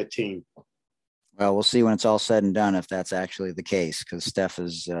directing a team. Well, we'll see when it's all said and done if that's actually the case, because Steph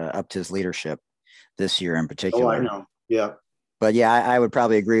has upped his leadership this year in particular. Oh, I know. Yeah. But yeah, I would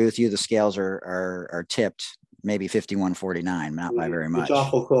probably agree with you. The scales are tipped, maybe 51-49, not by very much. It's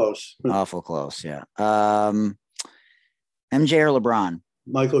awful close. Awful close, yeah. MJ or LeBron?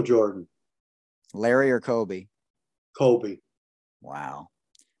 Michael Jordan. Larry or Kobe? Kobe. Wow.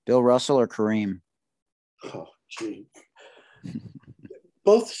 Bill Russell or Kareem? Oh, gee.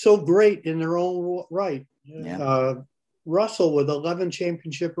 Both so great in their own right. Yeah. Russell with 11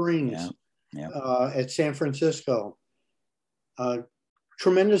 championship rings at San Francisco.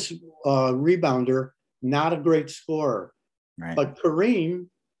 Tremendous rebounder, not a great scorer. Right. But Kareem,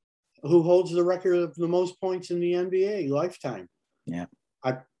 who holds the record of the most points in the NBA lifetime. Yeah.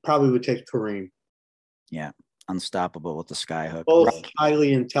 I probably would take Kareem. Yeah. Unstoppable with the skyhook. Both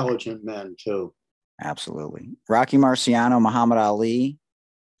highly intelligent men, too. Absolutely. Rocky Marciano, Muhammad Ali,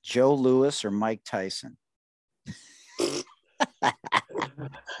 Joe Louis, or Mike Tyson?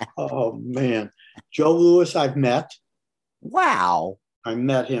 Oh, man. Joe Louis, I've met. Wow. I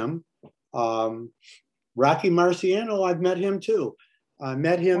met him. Rocky Marciano, I've met him, too. I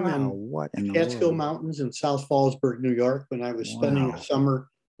met him in Catskill Mountains in South Fallsburg, New York, when I was spending a summer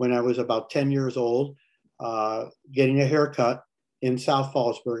when I was about 10 years old, getting a haircut in South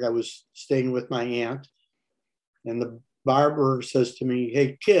Fallsburg. I was staying with my aunt, and the barber says to me,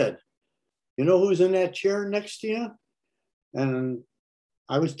 "Hey, kid, you know who's in that chair next to you?" And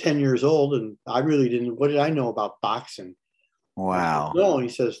I was 10 years old, and I really didn't. What did I know about boxing? Wow. No, he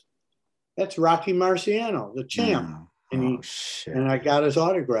says, "That's Rocky Marciano, the champ." And I got his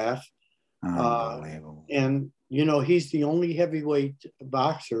autograph. Unbelievable. And he's the only heavyweight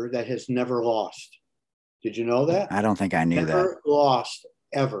boxer that has never lost. Did you know that? I don't think I knew that. Never lost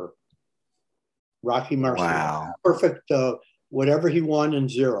ever. Rocky Marciano. Wow. Perfect. Whatever he won in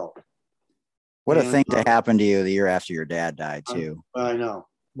zero. What a thing to happen to you the year after your dad died, too. I know.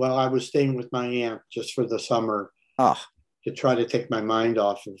 Well, I was staying with my aunt just for the summer to try to take my mind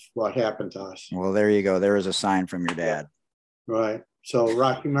off of what happened to us. Well, there you go. There was a sign from your dad. Right. So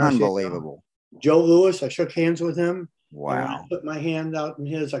Rocky Marciano. Unbelievable. Joe Louis, I shook hands with him. Wow. And when I put my hand out in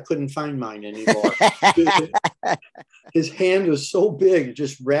his, I couldn't find mine anymore. His hand was so big, it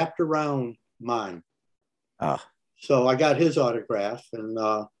just wrapped around mine. So I got his autograph, and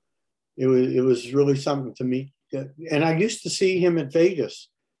it was really something to meet. And I used to see him at Vegas,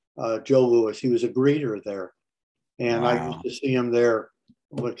 Joe Louis. He was a greeter there. And I used to see him there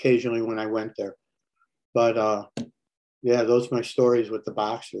occasionally when I went there. But yeah, those are my stories with the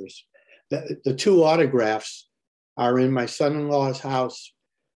boxers. The two autographs are in my son-in-law's house,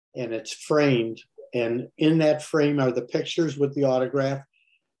 and it's framed. And in that frame are the pictures with the autograph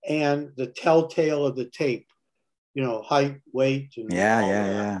and the telltale of the tape, height, weight. And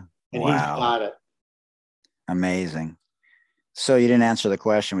yeah. And he's got it. Amazing. So you didn't answer the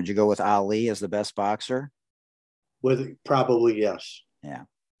question. Would you go with Ali as the best boxer? Probably yes. Yeah.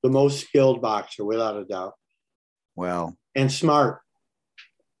 The most skilled boxer, without a doubt. Well. And smart.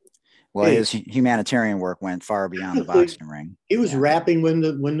 Well, his humanitarian work went far beyond the boxing ring. He was rapping when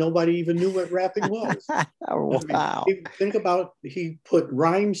nobody even knew what rapping was. Wow. Think about, he put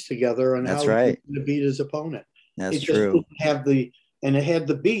rhymes together on how he was going to beat his opponent. That's true. And it had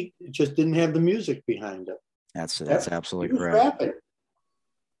the beat. It just didn't have the music behind it. That's absolutely correct. Rapping.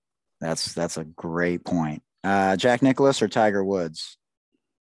 That's a great point. Jack Nicklaus or Tiger Woods?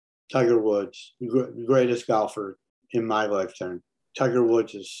 Tiger Woods, the greatest golfer in my lifetime. Tiger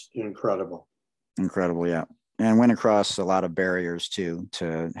Woods is incredible. Incredible, yeah. And went across a lot of barriers, too,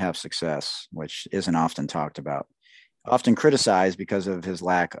 to have success, which isn't often talked about. Often criticized because of his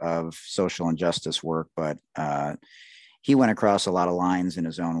lack of social injustice work, but he went across a lot of lines in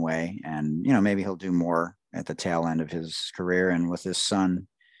his own way. And, maybe he'll do more at the tail end of his career. And with his son,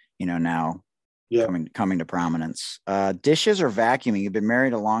 now coming to prominence. Dishes or vacuuming? You've been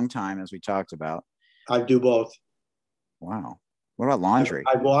married a long time, as we talked about. I do both. Wow. What about laundry?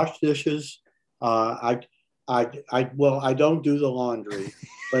 I wash dishes. I don't do the laundry,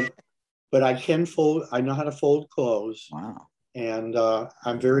 but I can fold. I know how to fold clothes. Wow. And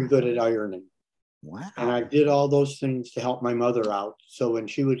I'm very good at ironing. Wow. And I did all those things to help my mother out. So when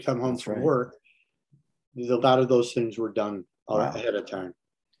she would come home from work, a lot of those things were done ahead of time.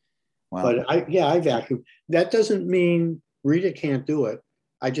 Wow. But I vacuum. That doesn't mean Rita can't do it.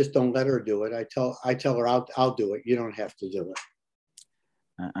 I just don't let her do it. I tell her I'll do it. You don't have to do it.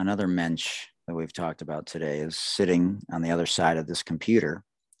 Another mensch that we've talked about today is sitting on the other side of this computer.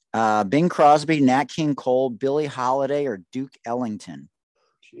 Bing Crosby, Nat King Cole, Billie Holiday, or Duke Ellington?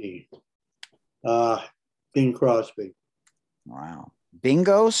 Gee. Bing Crosby. Wow.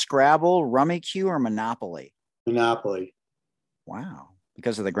 Bingo, Scrabble, Rummikub, or Monopoly? Monopoly. Wow.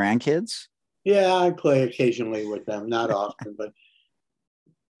 Because of the grandkids? Yeah, I play occasionally with them. Not often, but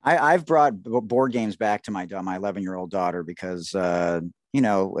I've brought board games back to my 11-year-old daughter because,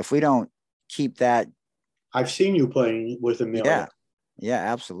 if we don't keep that. I've seen you playing with Amelia. Yeah,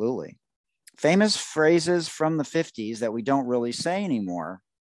 absolutely. Famous phrases from the 50s that we don't really say anymore.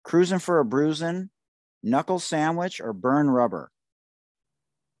 Cruising for a bruising, knuckle sandwich, or burn rubber?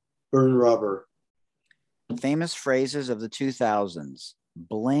 Burn rubber. Famous phrases of the 2000s.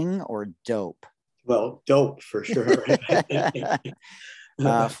 Bling or dope? Well, dope for sure.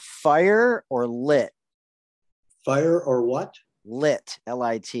 Fire or lit? Fire or what? Lit,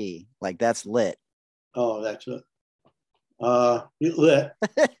 L-I-T. Like that's lit. Oh, that's it. Lit.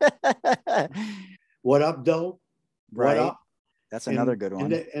 What up, dope? Right. What up? That's another good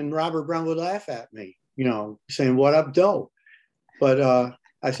one. And Robert Brown would laugh at me, saying, "What up, dope?" But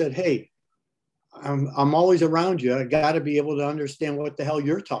I said, "Hey, I'm always around you. I got to be able to understand what the hell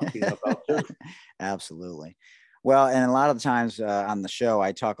you're talking about." Absolutely. Well, and a lot of times on the show,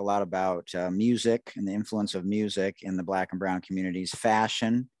 I talk a lot about music and the influence of music in the Black and brown communities,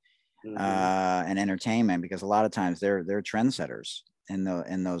 fashion, and entertainment, because a lot of times they're trendsetters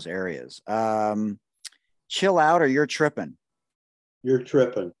in those areas. Chill out or you're tripping? You're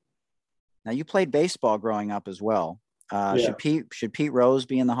tripping. Now, you played baseball growing up as well. Should Pete Rose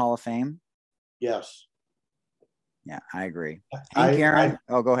be in the Hall of Fame? Yes. Yeah, I agree. Hank Aaron.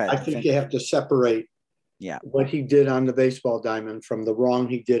 Go ahead. I think you have to separate what he did on the baseball diamond from the wrong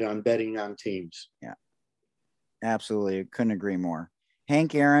he did on betting on teams. Yeah, absolutely. Couldn't agree more.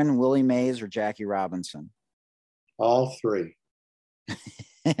 Hank Aaron, Willie Mays, or Jackie Robinson? All three.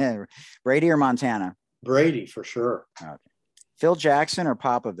 Brady or Montana? Brady, for sure. Okay. Phil Jackson or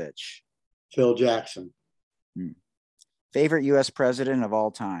Popovich? Phil Jackson. Favorite U.S. president of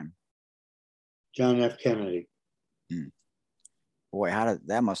all time? John F. Kennedy. Boy,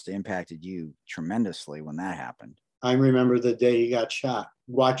 that must have impacted you tremendously when that happened. I remember the day he got shot.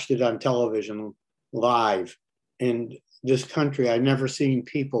 Watched it on television live. In this country, I'd never seen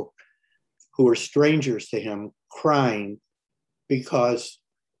people who were strangers to him crying, because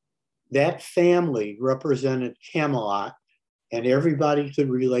that family represented Camelot, and everybody could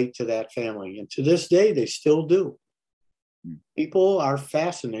relate to that family. And to this day, they still do. People are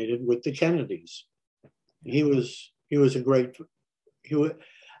fascinated with the Kennedys. He was a great.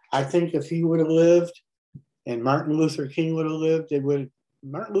 I think if he would have lived, and Martin Luther King would have lived,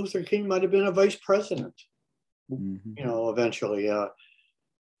 Martin Luther King might have been a vice president. Eventually.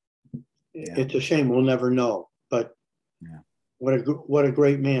 It's a shame, we'll never know. But what a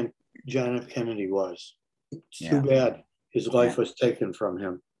great man John F. Kennedy was. It's too bad his life was taken from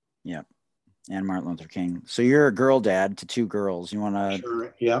him. Yeah. And Martin Luther King. So you're a girl dad to 2 girls. You want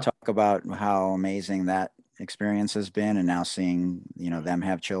to talk about how amazing that experience has been, and now seeing, them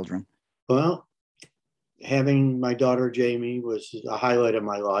have children? Well, having my daughter Jamie was a highlight of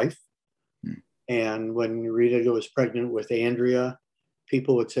my life. And when Rita was pregnant with Andrea,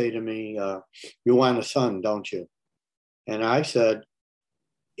 people would say to me, you want a son, don't you? And I said,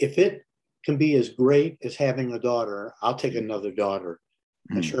 if it can be as great as having a daughter, I'll take another daughter.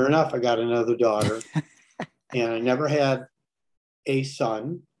 And sure enough, I got another daughter. And I never had a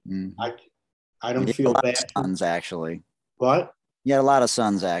son. I don't feel bad. Sons, actually. What? You had a lot of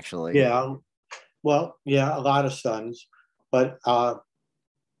sons, actually. Yeah. Well, yeah, a lot of sons. But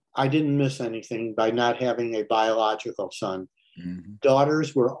I didn't miss anything by not having a biological son.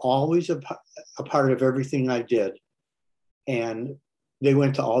 Daughters were always a part of everything I did. And they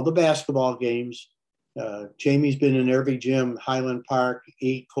went to all the basketball games. Jamie's been in every gym: Highland Park,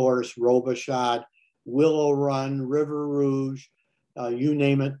 Eat Course, Robichaud, Willow Run, River Rouge, you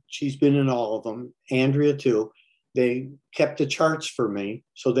name it. She's been in all of them. Andrea too. They kept the charts for me,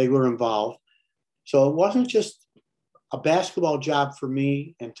 so they were involved. So it wasn't just a basketball job for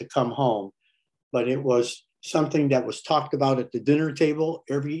me and to come home, but it was something that was talked about at the dinner table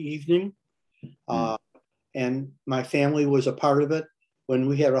every evening. And my family was a part of it. When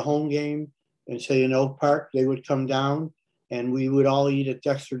we had a home game and say in Oak Park, they would come down and we would all eat at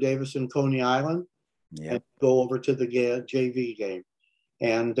Dexter Davis in Coney Island and go over to the JV game.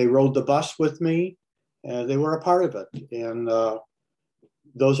 And they rode the bus with me. They were a part of it. And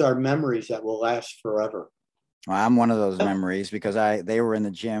those are memories that will last forever. Well, I'm one of those memories, because they were in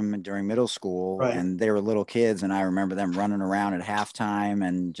the gym during middle school, and they were little kids, and I remember them running around at halftime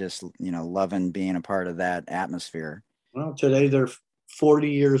and just, loving being a part of that atmosphere. Well, today they're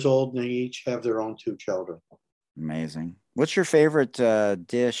 40 years old and they each have their own 2 children. Amazing. What's your favorite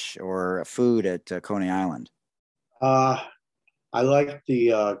dish or food at Coney Island? I like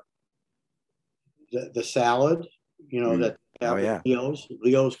the salad, that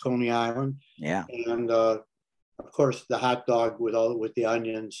Leo's Coney Island. Yeah. And of course the hot dog with the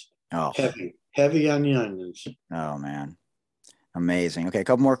onions. Oh, heavy onions. Oh man, amazing. Okay, a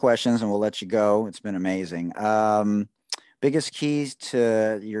couple more questions and we'll let you go. It's been amazing. Biggest keys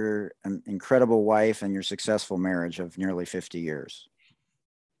to your incredible wife and your successful marriage of nearly 50 years?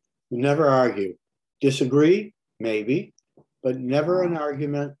 Never argue. Disagree, maybe, but never an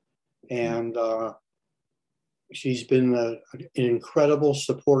argument. And she's been an incredible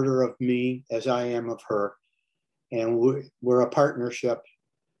supporter of me as I am of her. And we're a partnership.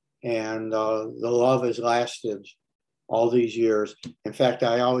 And the love has lasted all these years. In fact,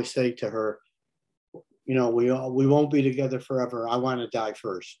 I always say to her, we won't be together forever. I want to die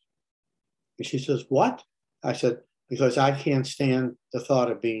first. And she says, what? I said, because I can't stand the thought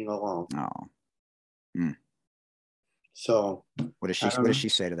of being alone. Oh. So what does she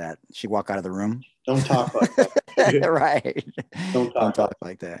say to that? She walk out of the room? Don't talk like that. Right. Don't talk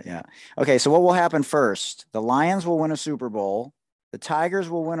like that. Yeah. Okay. So what will happen first? The Lions will win a Super Bowl. The Tigers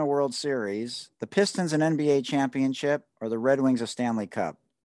will win a World Series. The Pistons an NBA championship, or the Red Wings a Stanley Cup?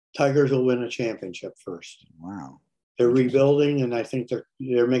 Tigers will win a championship first. Wow. They're rebuilding, and I think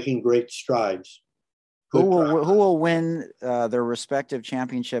they're making great strides. Who will win their respective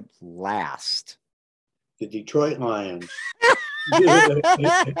championship last? The Detroit Lions. I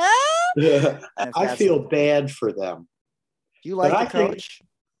feel bad for them. Do you like the coach?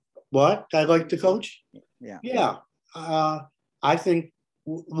 What? I like the coach? Yeah. Yeah. I think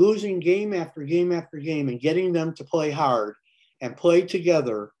losing game after game after game and getting them to play hard and play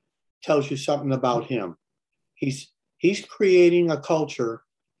together tells you something about him. He's creating a culture,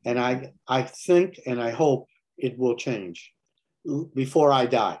 and I think and I hope it will change. before I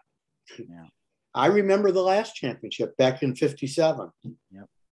die. Yeah. I remember the last championship back in '57. Yep.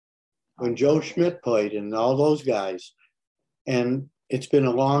 When Joe Schmidt played and all those guys. And it's been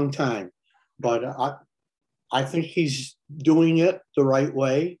a long time. But I think he's doing it the right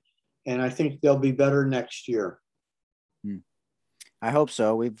way. And I think they'll be better next year. I hope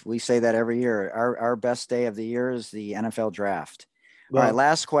so. We say that every year. Our best day of the year is the NFL draft. Well, all right,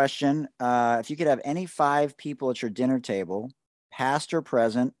 last question. If you could have any 5 people at your dinner table, past or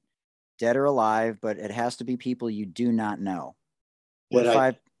present, dead or alive, but it has to be people you do not know. That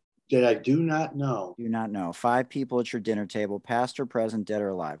I do not know. Do not know. 5 people at your dinner table, past or present, dead or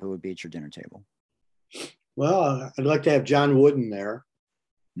alive. Who would be at your dinner table? Well, I'd like to have John Wooden there.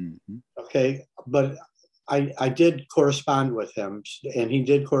 Mm-hmm. Okay, but I did correspond with him, and he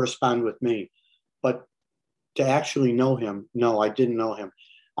did correspond with me. But to actually know him, no, I didn't know him.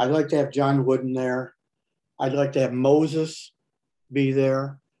 I'd like to have John Wooden there. I'd like to have Moses be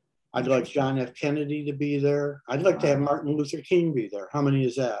there. I'd like John F. Kennedy to be there. I'd like to have Martin Luther King be there. How many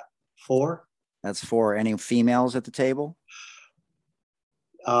is that? 4? That's 4. Any females at the table?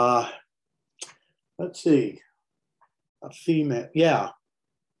 Let's see. A female. Yeah.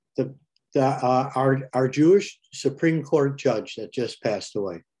 Our Jewish Supreme Court judge that just passed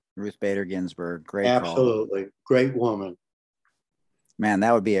away. Ruth Bader Ginsburg. Great Absolutely. Call. Great woman. Man,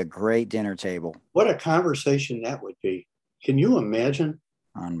 that would be a great dinner table. What a conversation that would be. Can you imagine?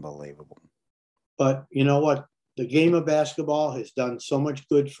 Unbelievable. But you know what? The game of basketball has done so much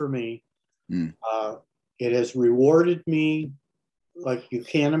good for me. It has rewarded me like you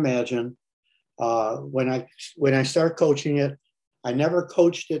can't imagine. When I start coaching it, I never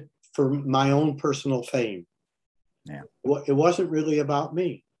coached it for my own personal fame. Yeah. It wasn't really about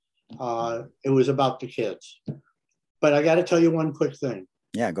me. It was about the kids. But I got to tell you one quick thing.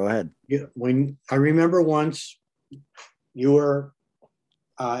 Yeah, go ahead. When I remember once you were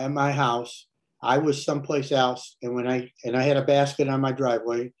at my house, I was someplace else, and I had a basket on my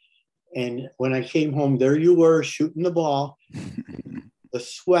driveway, and when I came home, there you were shooting the ball. The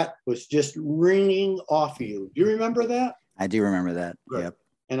sweat was just wringing off of you. Do you remember that? I do remember that. Right. Yep.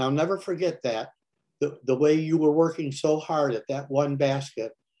 And I'll never forget that. The way you were working so hard at that one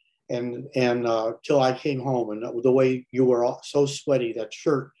basket, and till I came home, and the way you were so sweaty, that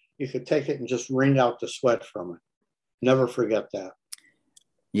shirt, you could take it and just wring out the sweat from it. Never forget that.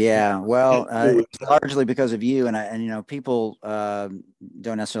 Yeah, well, it's largely because of you, and you know, people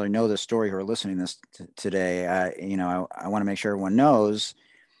don't necessarily know this story who are listening to this today. I want to make sure everyone knows.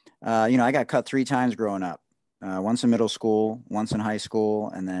 I got cut 3 times growing up. Once in middle school, once in high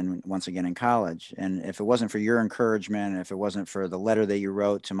school, and then once again in college. And if it wasn't for your encouragement, if it wasn't for the letter that you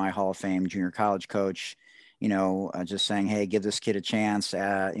wrote to my Hall of Fame junior college coach, just saying, hey, give this kid a chance.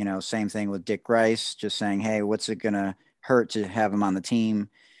 Same thing with Dick Grice, just saying, hey, what's it going to hurt to have him on the team?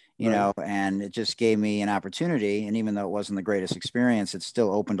 And it just gave me an opportunity. And even though it wasn't the greatest experience, it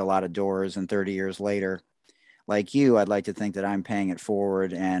still opened a lot of doors. And 30 years later, like you, I'd like to think that I'm paying it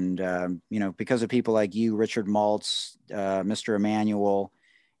forward. And, because of people like you, Richard Maltz, Mr. Emanuel,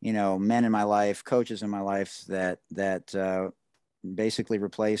 men in my life, coaches in my life that basically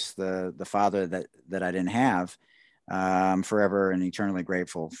replaced the father that I didn't have. I'm forever and eternally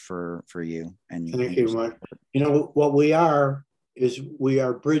grateful for you. And thank you, Mike. What we are is we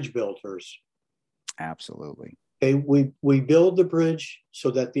are bridge builders. Absolutely. Okay, we build the bridge so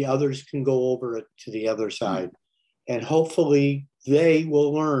that the others can go over it to the other side. Mm-hmm. And hopefully they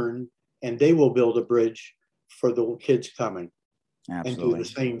will learn and they will build a bridge for the kids coming. Absolutely. And do the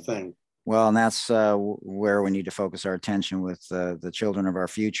same thing. Well, and that's where we need to focus our attention with the children of our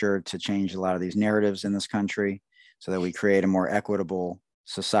future, to change a lot of these narratives in this country so that we create a more equitable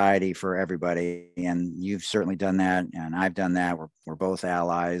society for everybody. And you've certainly done that, and I've done that. We're both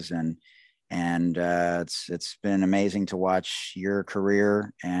allies, and it's been amazing to watch your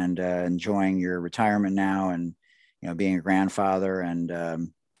career and enjoying your retirement now, and being a grandfather,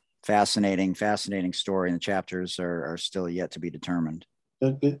 and fascinating story. And the chapters are still yet to be determined.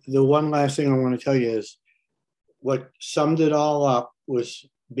 The one last thing I want to tell you is what summed it all up was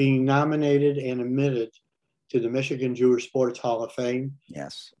being nominated and admitted to the Michigan Jewish Sports Hall of Fame.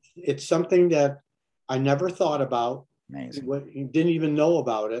 Yes. It's something that I never thought about. Amazing. Didn't even know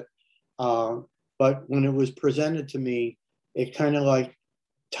about it. But when it was presented to me, it kind of like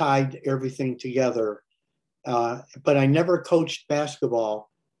tied everything together. But I never coached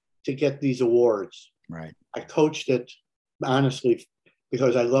basketball to get these awards. Right. I coached it honestly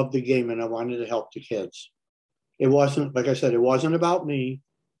because I loved the game and I wanted to help the kids. It wasn't, like I said, it wasn't about me.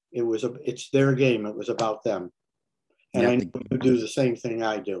 It's their game. It was about them. And I know you do the same thing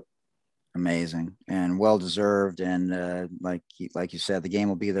I do. Amazing and well deserved. And like you said, the game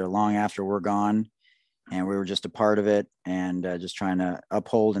will be there long after we're gone. And we were just a part of it, and just trying to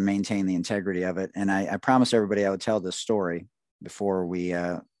uphold and maintain the integrity of it. And I promised everybody I would tell this story before we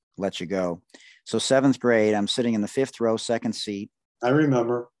let you go. So 7th grade, I'm sitting in the 5th row, second seat. I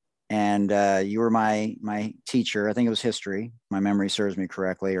remember. And you were my teacher. I think it was history. My memory serves me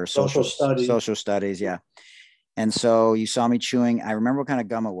correctly, or social studies. Social studies, yeah. And so you saw me chewing. I remember what kind of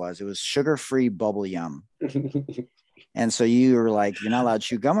gum it was. It was sugar-free bubble yum. And so you were like, "You're not allowed to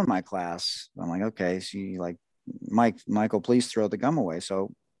chew gum in my class." I'm like, "Okay." So you like, Michael, please throw the gum away.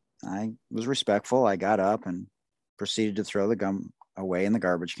 So I was respectful. I got up and proceeded to throw the gum away in the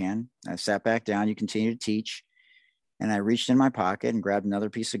garbage can. I sat back down. You continue to teach. And I reached in my pocket and grabbed another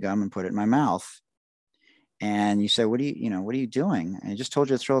piece of gum and put it in my mouth. And you said, what are you doing? And I just told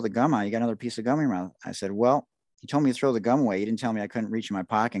you to throw the gum out. You got another piece of gum in your mouth. I said, well, you told me to throw the gum away. You didn't tell me I couldn't reach in my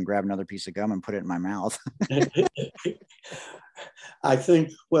pocket and grab another piece of gum and put it in my mouth. I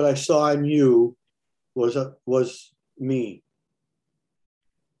think what I saw in you was me.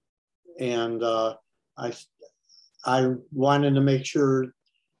 And I wanted to make sure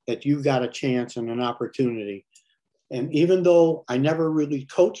that you got a chance and an opportunity. And even though I never really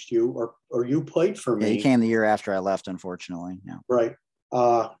coached you or you played for me. Yeah, you came the year after I left, unfortunately. Yeah. Right.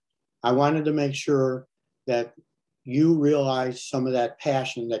 I wanted to make sure that you realized some of that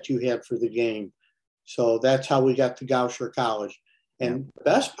passion that you had for the game. So that's how we got to Goucher College. And the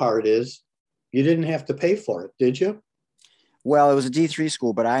best part is you didn't have to pay for it, did you? Well, it was a D3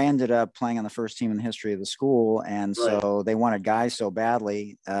 school, but I ended up playing on the first team in the history of the school. And so they wanted guys so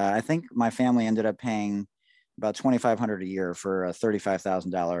badly. I think my family ended up paying about $2,500 a year for a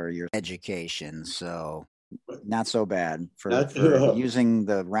 $35,000 a year education. So not so bad for using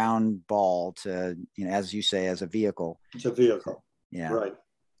the round ball to, as you say, as a vehicle. It's a vehicle. Yeah. Right.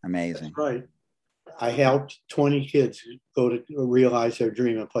 Amazing. That's right. I helped 20 kids go to realize their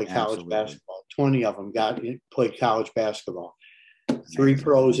dream and play college basketball. 20 of them played college basketball. Amazing. 3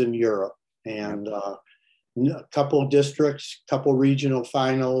 pros in Europe, and a couple of districts, couple regional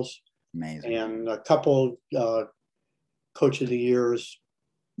finals. Amazing. And a couple coach of the years.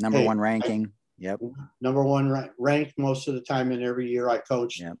 Number 1 ranking. Yep. Number 1 ranked most of the time in every year I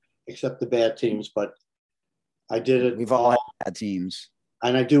coached, except the bad teams. But I did it. We've all had bad teams.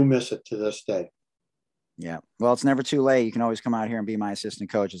 And I do miss it to this day. Yeah. Well, it's never too late. You can always come out here and be my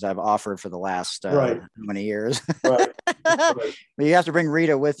assistant coach, as I've offered for the last how many years. Right. But you have to bring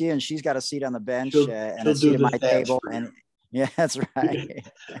Rita with you, and she's got a seat on the bench and a seat at my table. And yeah, that's right.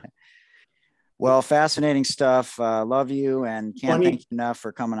 Well, fascinating stuff. Love you, and can't thank you enough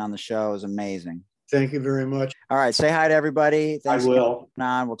for coming on the show. It was amazing. Thank you very much. All right. Say hi to everybody. Thanks. I will.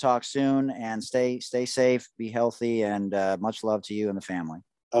 We'll talk soon, and stay safe, be healthy, and much love to you and the family.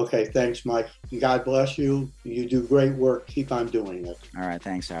 Okay. Thanks, Mike. God bless you. You do great work. Keep on doing it. All right.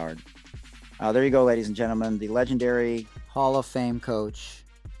 Thanks, Howard. There you go, ladies and gentlemen. The legendary Hall of Fame coach,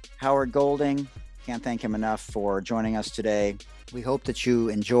 Howard Golding. Can't thank him enough for joining us today. We hope that you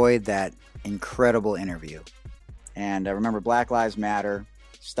enjoyed that incredible interview. And remember, Black Lives Matter.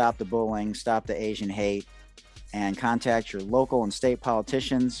 Stop the bullying, stop the Asian hate, and contact your local and state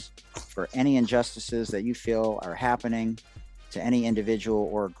politicians for any injustices that you feel are happening to any individual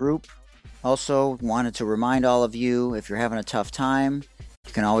or group. Also, wanted to remind all of you, if you're having a tough time,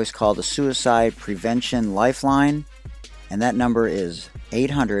 you can always call the Suicide Prevention Lifeline, and that number is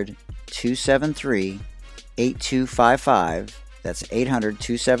 800-273-8255. That's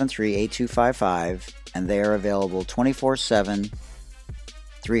 800-273-8255, and they are available 24/7,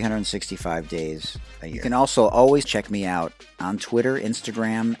 365 days a year. You can also always check me out on Twitter,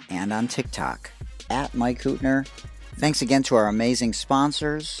 Instagram, and on TikTok at Mike Hootner. Thanks again to our amazing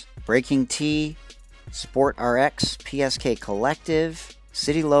sponsors, Breaking Tea, Sport RX, PSK Collective,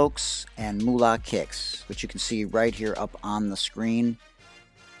 City Lokes, and Moolah Kicks, which you can see right here up on the screen.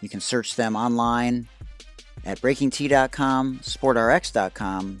 You can search them online at BreakingT.com,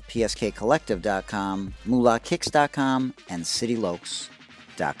 SportRx.com, PSKCollective.com, MoolahKicks.com, and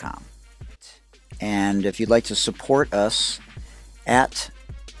CityLokes.com. And if you'd like to support us at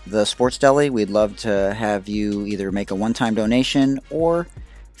the Sports Deli, we'd love to have you either make a one-time donation or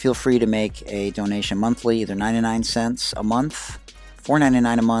feel free to make a donation monthly, either 99 cents a month,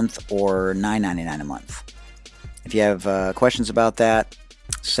 $4.99 a month, or $9.99 a month. If you have questions about that,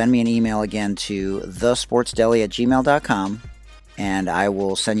 send me an email again to thesportsdeli@gmail.com, and I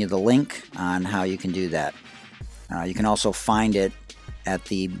will send you the link on how you can do that. You can also find it at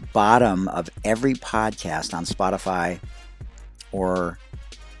the bottom of every podcast on Spotify or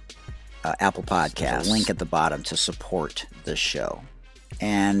Apple Podcasts. There's a link at the bottom to support the show.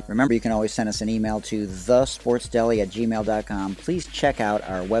 And remember, you can always send us an email to thesportsdeli@gmail.com. Please check out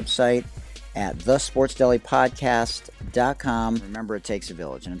our website at thesportsdelipodcast.com. Remember, it takes a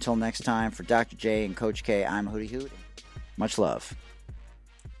village. And until next time, for Dr. J and Coach K, I'm Hootie Hoot. Much love.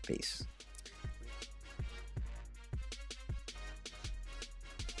 Peace.